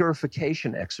like a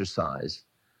purification exercise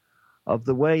of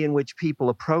the way in which people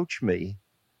approach me,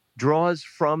 draws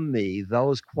from me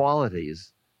those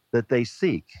qualities that they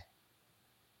seek.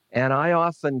 And I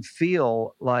often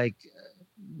feel like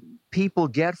people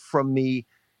get from me,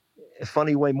 a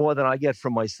funny way, more than I get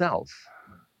from myself,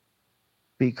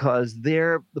 because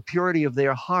the purity of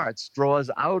their hearts draws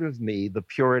out of me the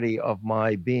purity of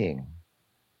my being.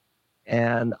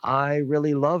 And I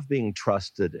really love being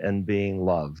trusted and being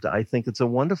loved. I think it's a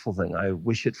wonderful thing. I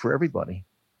wish it for everybody.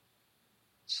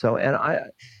 So, and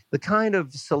the kind of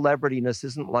celebrityness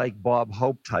isn't like Bob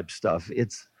Hope type stuff.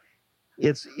 It's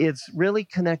really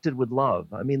connected with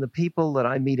love. I mean, the people that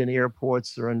I meet in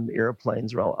airports or in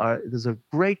airplanes, there's a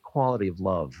great quality of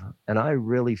love. And I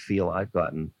really feel I've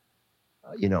gotten,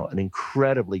 an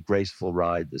incredibly graceful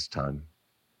ride this time.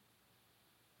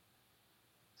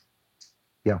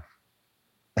 Yeah.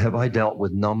 Have I dealt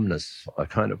with numbness, a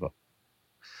kind of a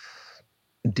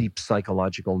deep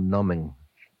psychological numbing?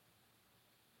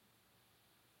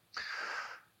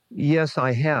 Yes,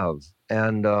 I have.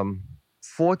 And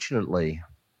fortunately,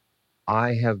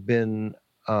 I have been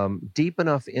deep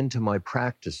enough into my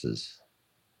practices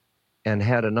and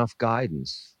had enough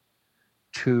guidance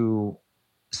to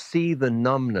see the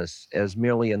numbness as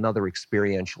merely another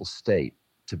experiential state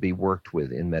to be worked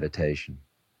with in meditation.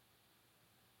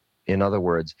 In other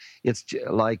words, it's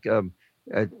like a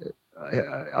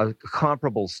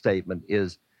comparable statement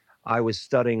is, I was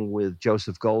studying with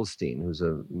Joseph Goldstein, who's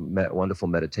a wonderful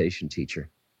meditation teacher.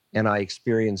 And I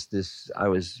experienced this, I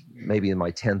was maybe in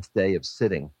my 10th day of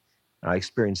sitting. And I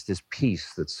experienced this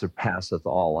peace that surpasseth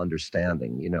all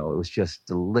understanding. It was just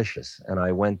delicious. And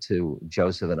I went to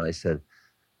Joseph and I said,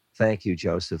 Thank you,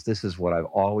 Joseph. This is what I've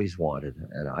always wanted.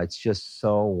 And it's just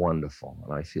so wonderful.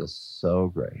 And I feel so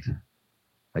great.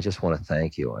 I just want to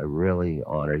thank you. I really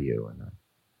honor you.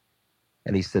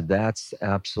 And he said, that's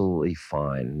absolutely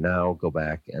fine. Now go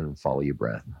back and follow your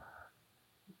breath.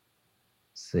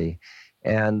 See?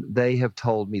 And they have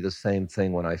told me the same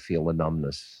thing when I feel the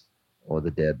numbness or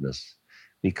the deadness,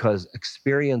 because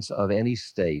experience of any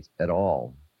state at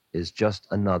all is just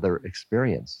another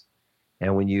experience.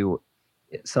 And when you,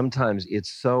 sometimes it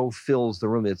so fills the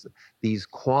room, it's these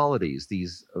qualities,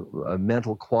 these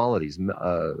mental qualities,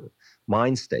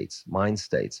 mind states,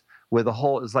 where the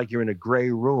whole, it's like you're in a gray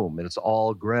room and it's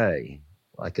all gray,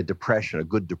 like a depression, a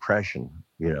good depression,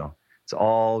 you know, it's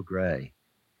all gray.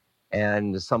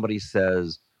 And somebody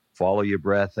says, follow your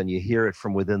breath, and you hear it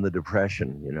from within the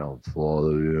depression, you know,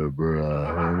 follow your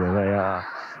breath.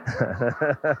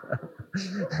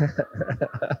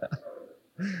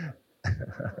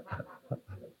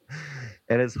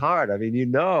 And it's hard. I mean, you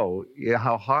know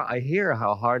how hard, I hear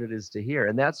how hard it is to hear.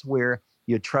 And that's where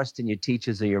your trust in your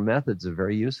teachers and your methods are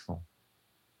very useful,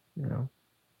 you know.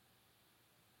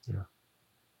 Yeah.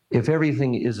 If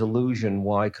everything is illusion,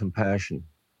 why compassion?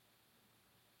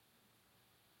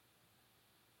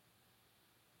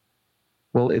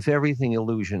 Well, if everything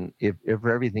illusion, if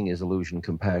everything is illusion,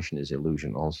 compassion is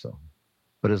illusion also.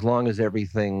 But as long as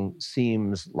everything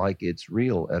seems like it's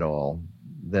real at all,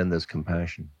 then there's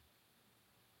compassion.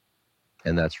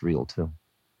 And that's real too.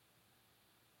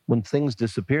 When things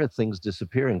disappear,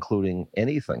 including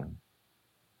anything.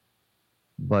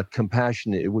 But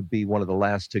compassion, it would be one of the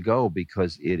last to go,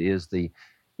 because it's the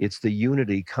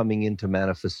unity coming into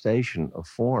manifestation of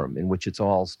form, in which it's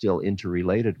all still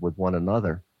interrelated with one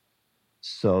another,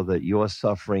 so that your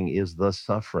suffering is the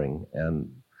suffering, and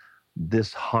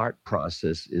this heart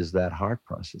process is that heart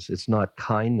process. It's not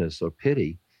kindness or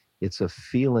pity. It's a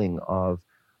feeling of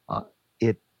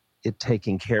it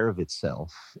taking care of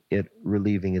itself, it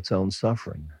relieving its own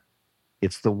suffering.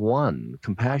 It's the one.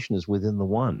 Compassion is within the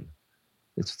one.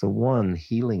 It's the one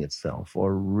healing itself,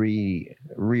 or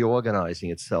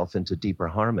reorganizing itself into deeper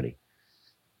harmony.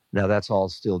 Now, that's all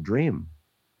still dream.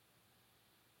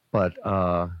 But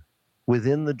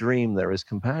within the dream, there is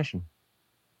compassion.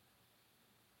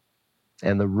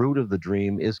 And the root of the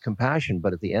dream is compassion,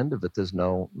 but at the end of it, there's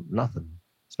nothing.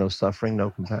 There's no suffering,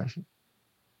 no compassion.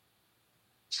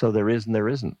 So there is and there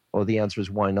isn't. Or the answer is,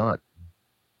 why not?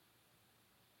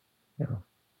 Yeah.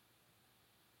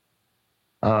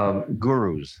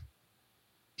 Gurus.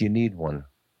 Do you need one?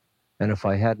 And if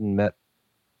I hadn't met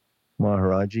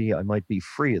Maharaji, I might be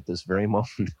free at this very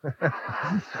moment.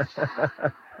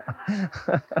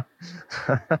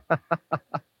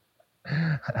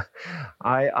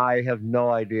 I have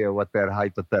no idea what that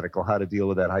hypothetical, how to deal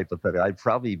with that hypothetical. I'd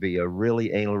probably be a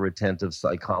really anal retentive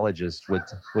psychologist with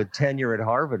tenure at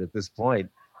Harvard at this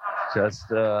point.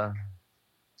 Just, I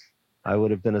would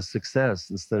have been a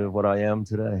success instead of what I am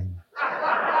today.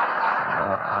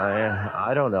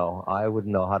 I don't know. I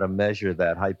wouldn't know how to measure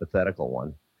that hypothetical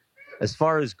one. As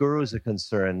far as gurus are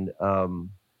concerned,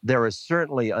 there are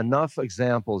certainly enough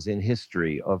examples in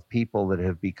history of people that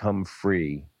have become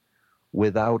free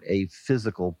without a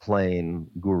physical plane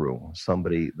guru,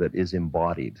 somebody that is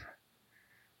embodied.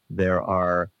 There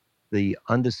are the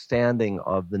understanding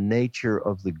of the nature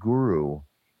of the guru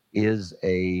is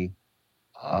it's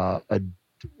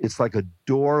like a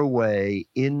doorway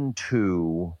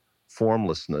into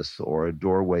formlessness, or a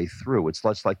doorway through. It's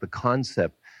much like the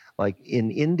concept, like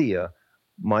in India,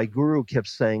 my guru kept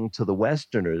saying to the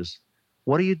Westerners,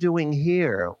 what are you doing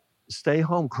here? Stay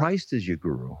home. Christ is your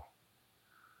guru.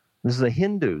 This is a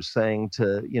Hindu saying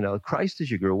to, Christ is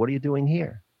your guru. What are you doing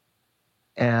here?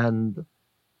 And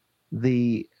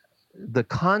the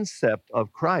concept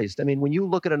of Christ, I mean, when you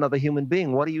look at another human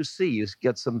being, what do you see? You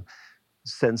get some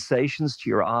sensations to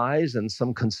your eyes and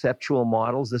some conceptual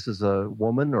models. This is a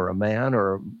woman or a man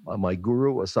or my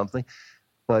guru or something.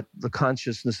 But the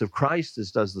consciousness of Christ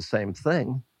does the same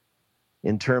thing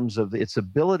in terms of its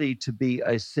ability to be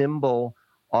a symbol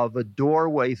of a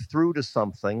doorway through to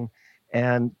something,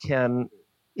 and can,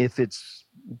 if it's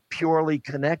purely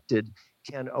connected,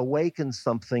 can awaken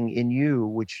something in you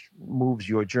which moves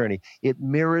your journey. It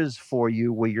mirrors for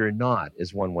you where you're not,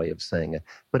 is one way of saying it.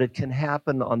 But it can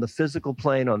happen on the physical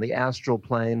plane, on the astral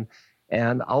plane,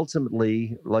 and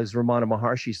ultimately, as Ramana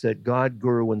Maharshi said, God,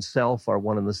 Guru, and Self are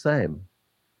one and the same.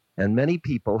 And many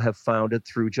people have found it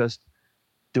through just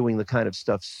doing the kind of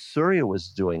stuff Surya was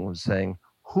doing, was saying,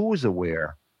 who's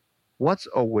aware? What's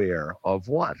aware of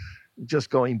what? Just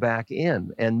going back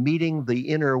in and meeting the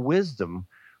inner wisdom,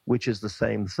 which is the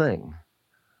same thing.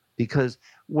 Because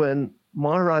when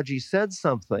Maharaji said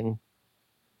something,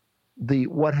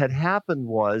 what had happened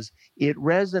was it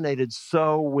resonated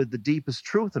so with the deepest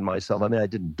truth in myself. I mean, I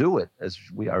didn't do it, as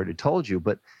we already told you,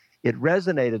 but it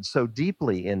resonated so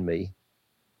deeply in me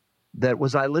that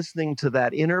was I listening to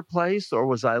that inner place, or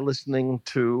was I listening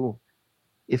to,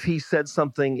 if he said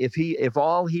something, if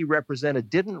all he represented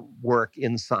didn't work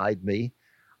inside me,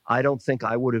 I don't think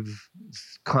I wouldn't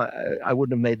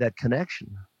have made that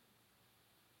connection.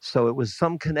 So it was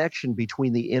some connection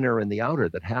between the inner and the outer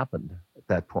that happened at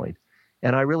that point.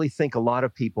 And I really think a lot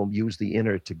of people use the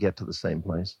inner to get to the same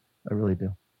place. I really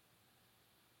do.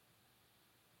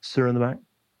 Sir in the back?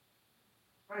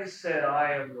 Christ said,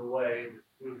 I am the way, the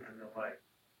truth, and the light.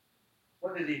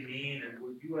 What did he mean, and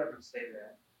would you ever say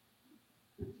that?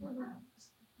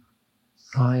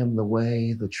 I am the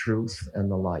way, the truth,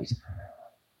 and the light.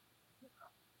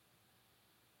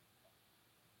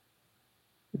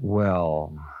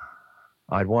 Well,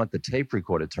 I'd want the tape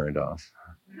recorder turned off.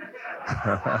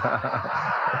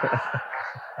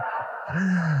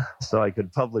 So I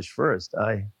could publish first.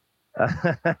 Would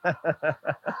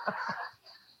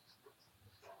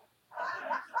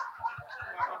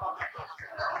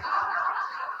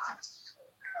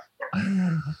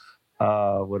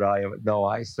I? No,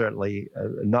 I certainly,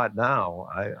 not now.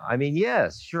 I mean,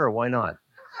 yes, sure, why not?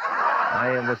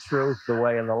 I am the truth, the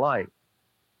way, and the light.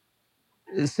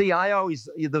 See,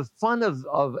 the fun of,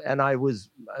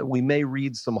 we may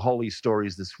read some holy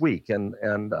stories this week,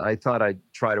 and I thought I'd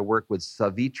try to work with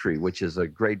Savitri, which is a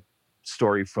great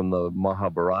story from the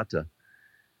Mahabharata,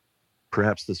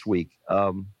 perhaps this week.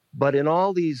 But in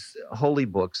all these holy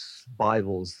books,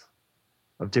 Bibles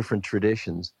of different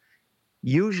traditions,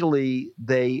 usually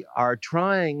they are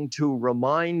trying to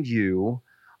remind you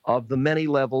of the many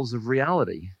levels of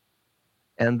reality.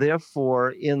 And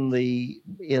therefore, in the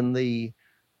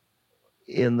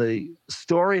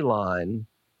storyline,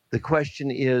 the question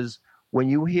is, when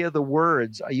you hear the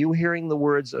words, are you hearing the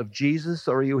words of Jesus,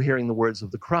 or are you hearing the words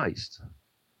of the Christ?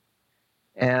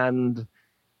 And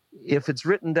if it's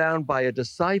written down by a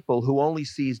disciple who only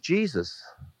sees Jesus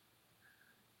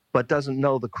but doesn't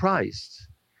know the Christ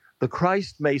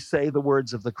may say the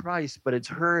words of the Christ, but it's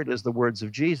heard as the words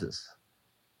of Jesus.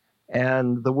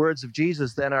 And the words of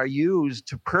Jesus then are used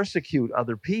to persecute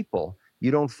other people.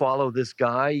 You don't follow this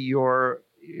guy, you're,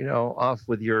 off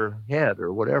with your head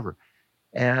or whatever.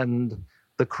 And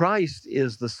the Christ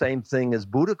is the same thing as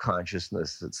Buddha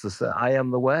consciousness. It's I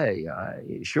am the way.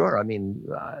 Sure, I mean,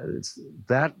 it's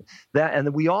that,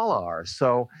 and we all are.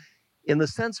 So in the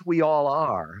sense we all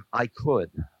are, I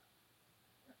could.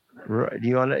 Right,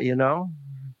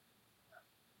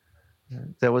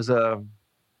 there was a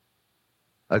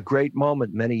great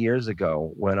moment many years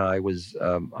ago when I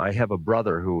have a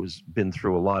brother who's been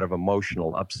through a lot of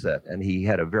emotional upset, and he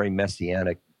had a very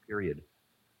messianic period,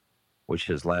 which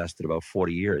has lasted about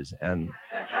 40 years. And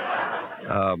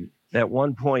at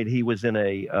one point he was in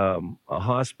a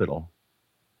hospital,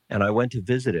 and I went to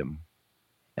visit him,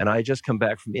 and I had just come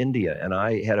back from India, and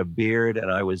I had a beard,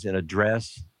 and I was in a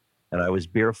dress, and I was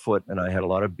barefoot, and I had a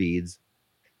lot of beads.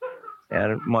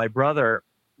 And my brother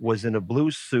was in a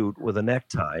blue suit with a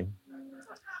necktie,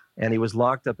 and he was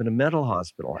locked up in a mental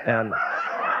hospital. And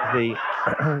the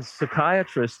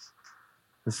psychiatrist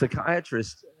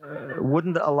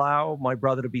wouldn't allow my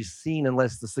brother to be seen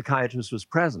unless the psychiatrist was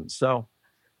present. So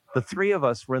the three of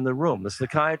us were in the room. The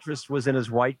psychiatrist was in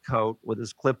his white coat with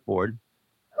his clipboard.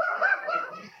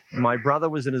 My brother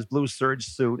was in his blue serge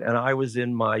suit, and I was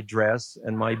in my dress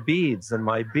and my beads and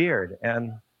my beard.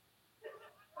 And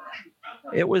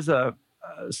it was a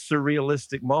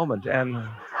surrealistic moment. And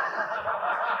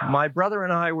my brother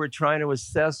and I were trying to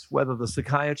assess whether the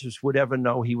psychiatrist would ever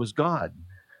know he was God.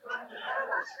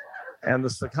 And the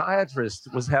psychiatrist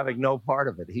was having no part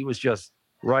of it. He was just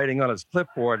writing on his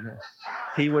clipboard.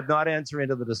 He would not enter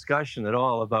into the discussion at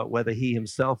all about whether he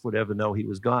himself would ever know he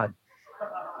was God.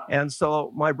 And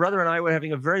so my brother and I were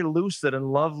having a very lucid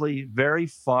and lovely, very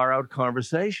far out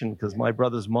conversation, because my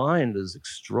brother's mind is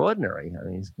extraordinary. I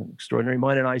mean, he's an extraordinary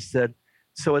mind. And I said,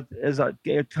 so as I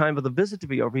gave time for the visit to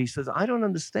be over, he says, I don't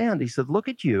understand. He said, look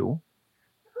at you,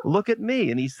 look at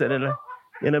me. And he said,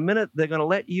 in a minute, they're going to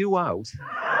let you out.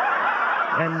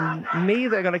 And me,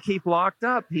 they're going to keep locked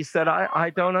up. He said, I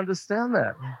don't understand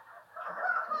that.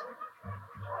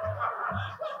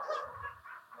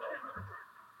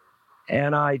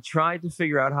 And I tried to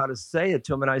figure out how to say it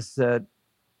to him. And I said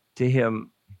to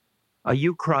him, are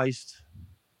you Christ?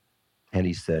 And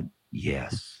he said,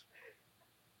 yes.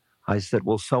 I said,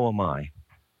 well, so am I.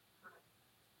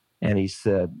 And he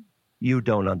said, you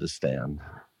don't understand.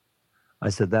 I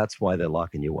said, that's why they're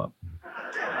locking you up.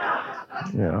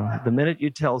 The minute you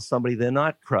tell somebody they're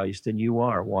not Christ and you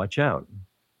are, watch out.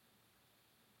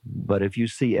 But if you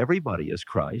see everybody as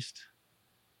Christ,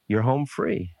 you're home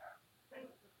free.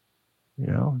 You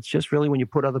know, it's just really when you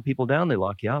put other people down, they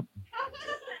lock you up.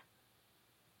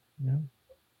 Yeah.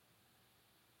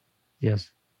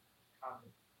 Yes.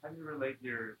 How do you relate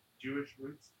your Jewish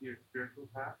roots to your spiritual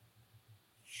path?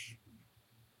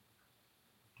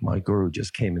 My guru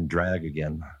just came in drag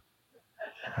again.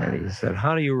 And he said,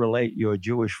 how do you relate your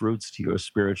Jewish roots to your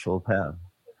spiritual path?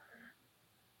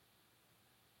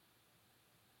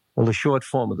 Well, the short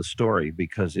form of the story,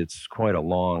 because it's quite a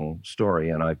long story,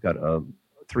 and I've got a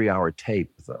 3-hour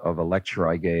tape of a lecture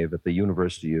I gave at the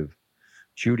University of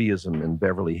Judaism in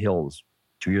Beverly Hills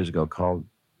 2 years ago called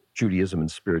Judaism and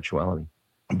Spirituality.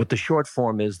 But the short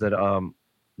form is that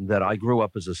that I grew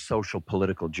up as a social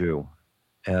political Jew,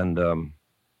 and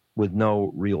with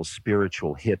no real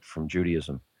spiritual hit from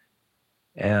Judaism.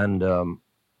 And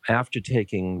after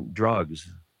taking drugs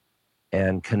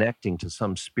and connecting to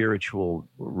some spiritual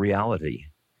reality,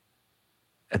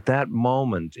 at that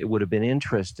moment, it would have been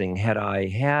interesting had I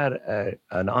had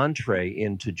an entree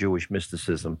into Jewish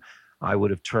mysticism. I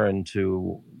would have turned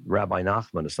to Rabbi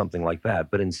Nachman or something like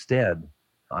that. But instead,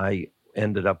 I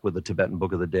ended up with the Tibetan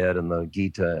Book of the Dead and the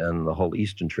Gita and the whole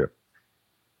Eastern trip.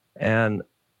 And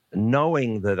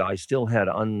knowing that I still had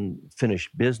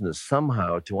unfinished business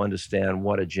somehow to understand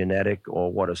what a genetic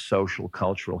or what a social,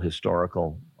 cultural,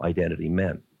 historical identity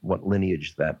meant, what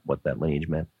that lineage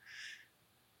meant.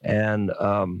 And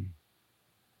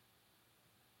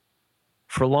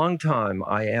for a long time,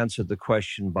 I answered the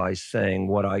question by saying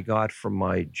what I got from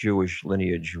my Jewish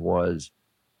lineage was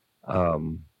a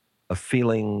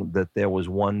feeling that there was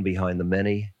one behind the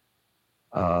many,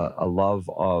 a love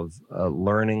of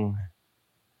learning,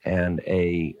 and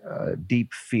a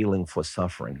deep feeling for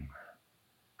suffering.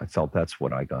 I felt that's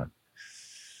what I got.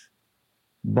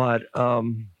 But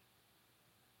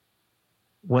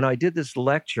when I did this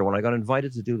lecture, when I got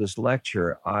invited to do this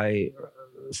lecture, I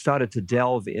started to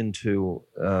delve into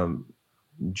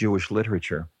Jewish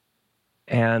literature.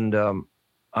 And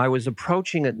I was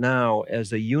approaching it now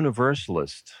as a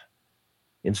universalist,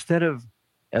 instead of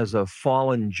as a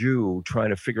fallen Jew trying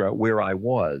to figure out where I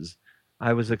was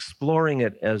exploring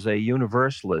it as a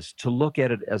universalist to look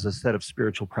at it as a set of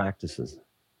spiritual practices.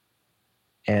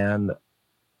 And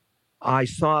I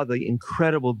saw the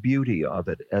incredible beauty of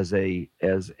it as a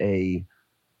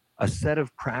set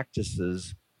of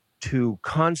practices to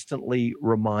constantly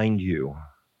remind you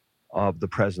of the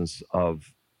presence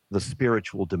of the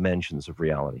spiritual dimensions of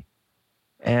reality.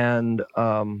 And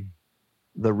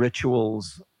the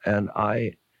rituals, and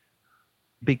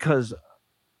because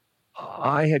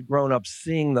I had grown up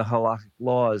seeing the halakhic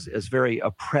laws as very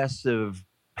oppressive,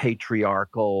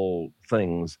 patriarchal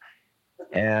things.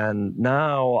 And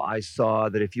now I saw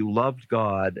that if you loved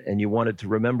God and you wanted to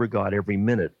remember God every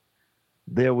minute,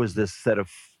 there was this set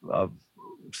of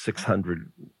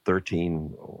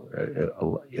 613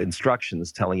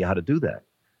 instructions telling you how to do that.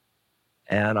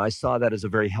 And I saw that as a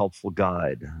very helpful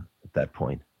guide at that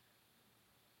point.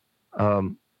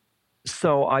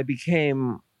 So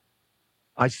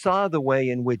I saw the way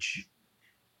in which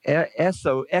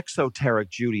exoteric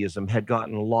Judaism had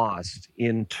gotten lost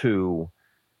into,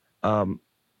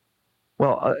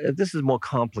 this is more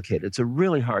complicated. It's a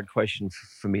really hard question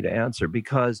for me to answer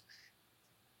because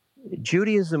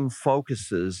Judaism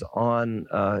focuses on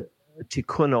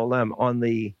tikkun olam,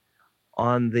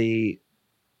 on the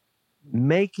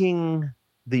making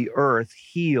the earth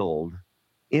healed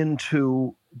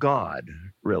into God,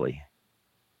 really.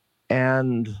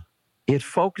 And it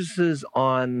focuses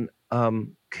on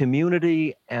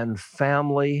community and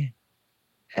family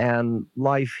and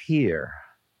life here.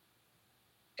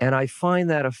 And I find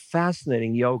that a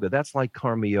fascinating yoga. That's like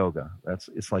karma yoga.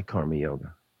 It's like karma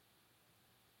yoga.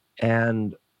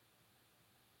 And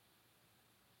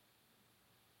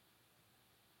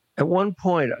at one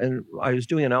point, and I was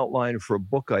doing an outline for a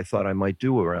book I thought I might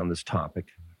do around this topic.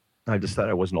 I decided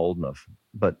I wasn't old enough.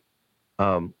 But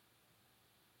I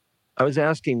was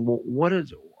asking,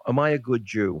 am I a good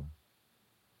Jew?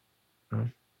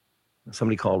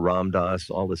 Somebody called Ram Dass,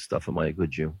 all this stuff, am I a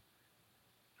good Jew?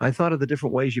 I thought of the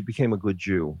different ways you became a good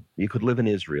Jew. You could live in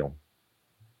Israel.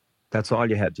 That's all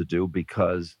you had to do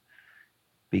because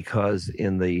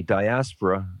in the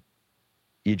diaspora,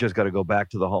 you just got to go back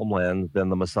to the homeland, then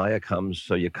the Messiah comes,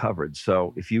 so you're covered.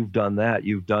 So if you've done that,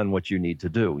 you've done what you need to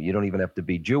do. You don't even have to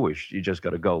be Jewish. You just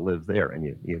got to go live there,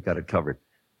 and you've got it covered.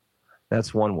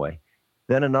 That's one way.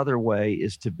 Then another way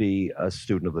is to be a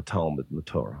student of the Talmud and the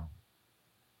Torah.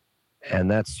 And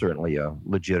that's certainly a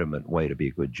legitimate way to be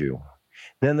a good Jew.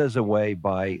 Then there's a way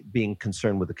by being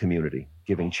concerned with the community,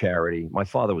 giving charity. My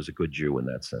father was a good Jew in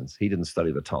that sense. He didn't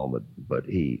study the Talmud, but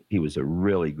he was a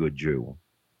really good Jew.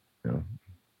 You know,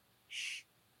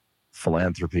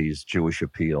 philanthropies, Jewish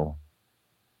appeal.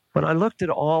 But I looked at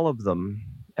all of them,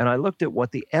 and I looked at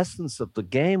what the essence of the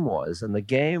game was, and the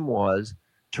game was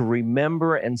to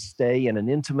remember and stay in an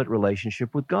intimate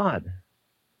relationship with God.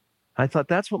 I thought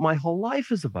that's what my whole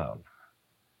life is about.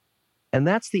 And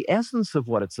that's the essence of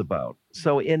what it's about.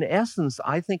 So in essence,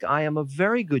 I think I am a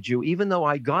very good Jew, even though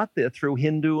I got there through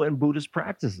Hindu and Buddhist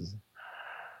practices.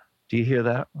 Do you hear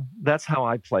that? That's how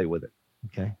I play with it,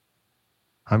 okay?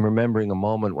 I'm remembering a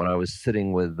moment when I was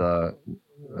sitting with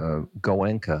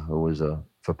Goenka, who was a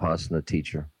Vipassana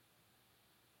teacher.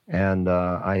 And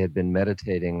I had been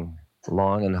meditating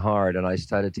long and hard, and I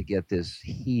started to get this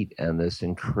heat and this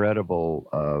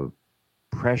incredible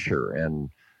pressure and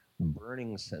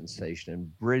burning sensation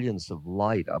and brilliance of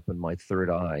light up in my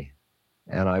third eye.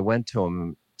 And I went to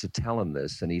him to tell him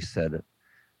this, and he said,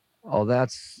 "Oh,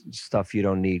 that's stuff you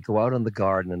don't need. Go out in the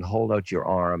garden and hold out your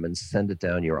arm and send it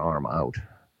down your arm out.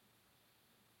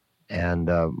 And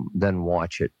then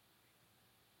watch it."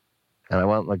 And I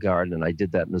went in the garden, and I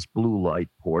did that, and this blue light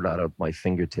poured out of my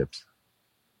fingertips.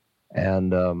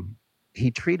 And he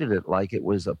treated it like it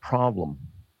was a problem.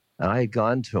 And I had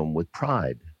gone to him with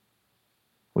pride,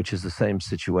 which is the same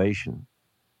situation.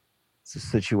 It's a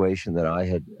situation that I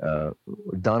had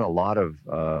done a lot of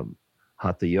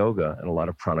hatha yoga and a lot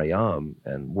of pranayama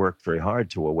and worked very hard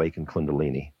to awaken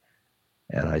Kundalini.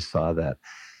 And I saw that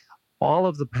all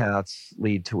of the paths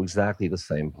lead to exactly the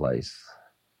same place.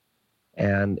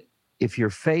 And if your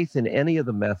faith in any of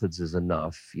the methods is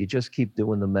enough, you just keep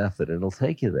doing the method and it'll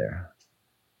take you there.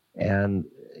 And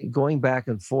going back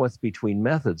and forth between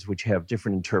methods, which have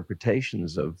different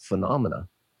interpretations of phenomena,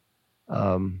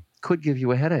 could give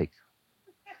you a headache.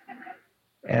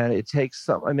 And it takes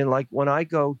some, I mean, like when I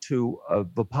go to a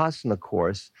Vipassana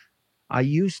course, I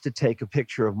used to take a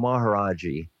picture of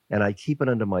Maharaji and I'd keep it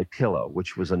under my pillow,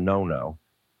 which was a no-no.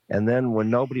 And then when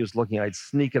nobody was looking, I'd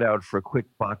sneak it out for a quick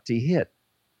bhakti hit.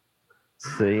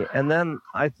 See? And then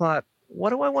I thought, what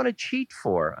do I want to cheat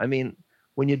for? I mean,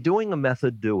 when you're doing a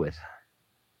method, do it.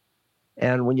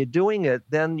 And when you're doing it,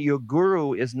 then your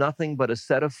guru is nothing but a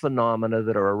set of phenomena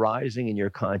that are arising in your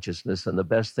consciousness. And the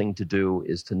best thing to do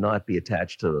is to not be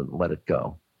attached to them, let it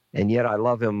go. And yet I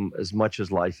love him as much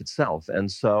as life itself. And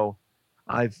so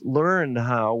I've learned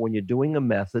how, when you're doing a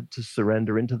method, to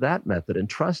surrender into that method and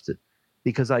trust it.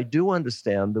 Because I do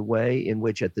understand the way in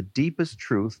which, at the deepest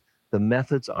truth, the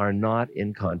methods are not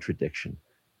in contradiction,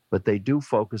 but they do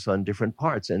focus on different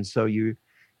parts. And so you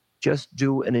just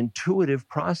do an intuitive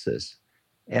process.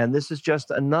 And this is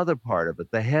just another part of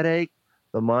it. The headache,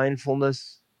 the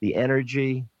mindfulness, the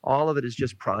energy, all of it is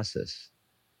just process.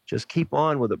 Just keep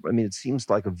on with it. I mean, it seems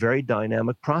like a very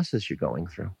dynamic process you're going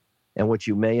through. And what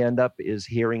you may end up is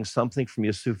hearing something from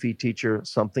your Sufi teacher,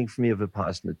 something from your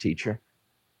Vipassana teacher,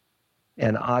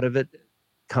 and out of it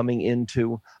coming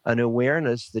into an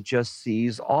awareness that just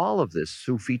sees all of this,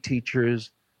 Sufi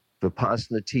teachers,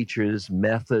 Vipassana teachers,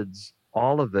 methods,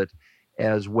 all of it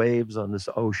as waves on this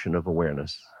ocean of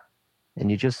awareness. And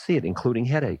you just see it, including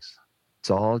headaches.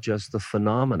 It's all just the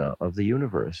phenomena of the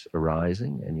universe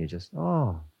arising, and you just,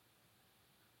 oh,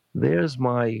 there's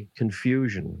my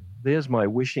confusion. There's my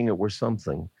wishing it were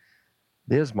something.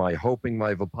 There's my hoping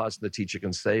my Vipassana teacher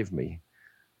can save me.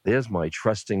 There's my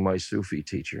trusting my Sufi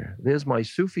teacher. There's my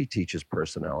Sufi teacher's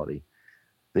personality.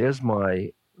 There's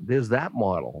that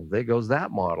model. There goes that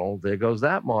model. There goes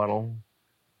that model.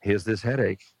 Here's this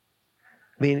headache.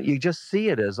 I mean, you just see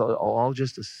it as all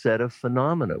just a set of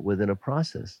phenomena within a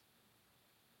process.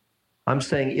 I'm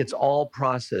saying it's all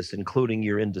process, including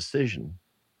your indecision,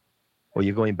 or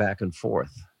you're going back and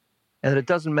forth. And it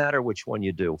doesn't matter which one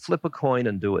you do. Flip a coin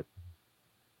and do it.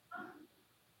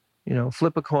 You know,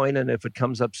 flip a coin, and if it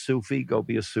comes up Sufi, go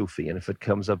be a Sufi. And if it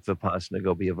comes up Vipassana,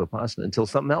 go be a Vipassana until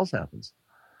something else happens.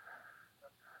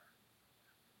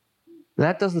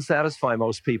 That doesn't satisfy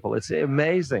most people. It's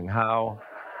amazing how...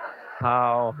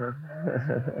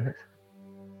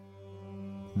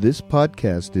 This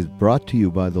podcast is brought to you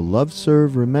by the Love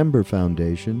Serve Remember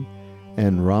Foundation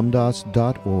and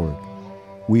Ramdas.org.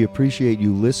 We appreciate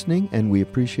you listening, and we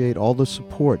appreciate all the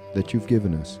support that you've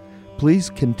given us. Please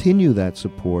continue that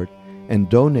support and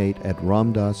donate at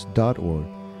Ramdas.org.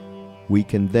 We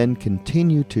can then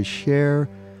continue to share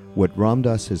what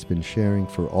Ramdas has been sharing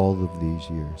for all of these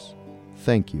years.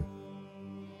 Thank you.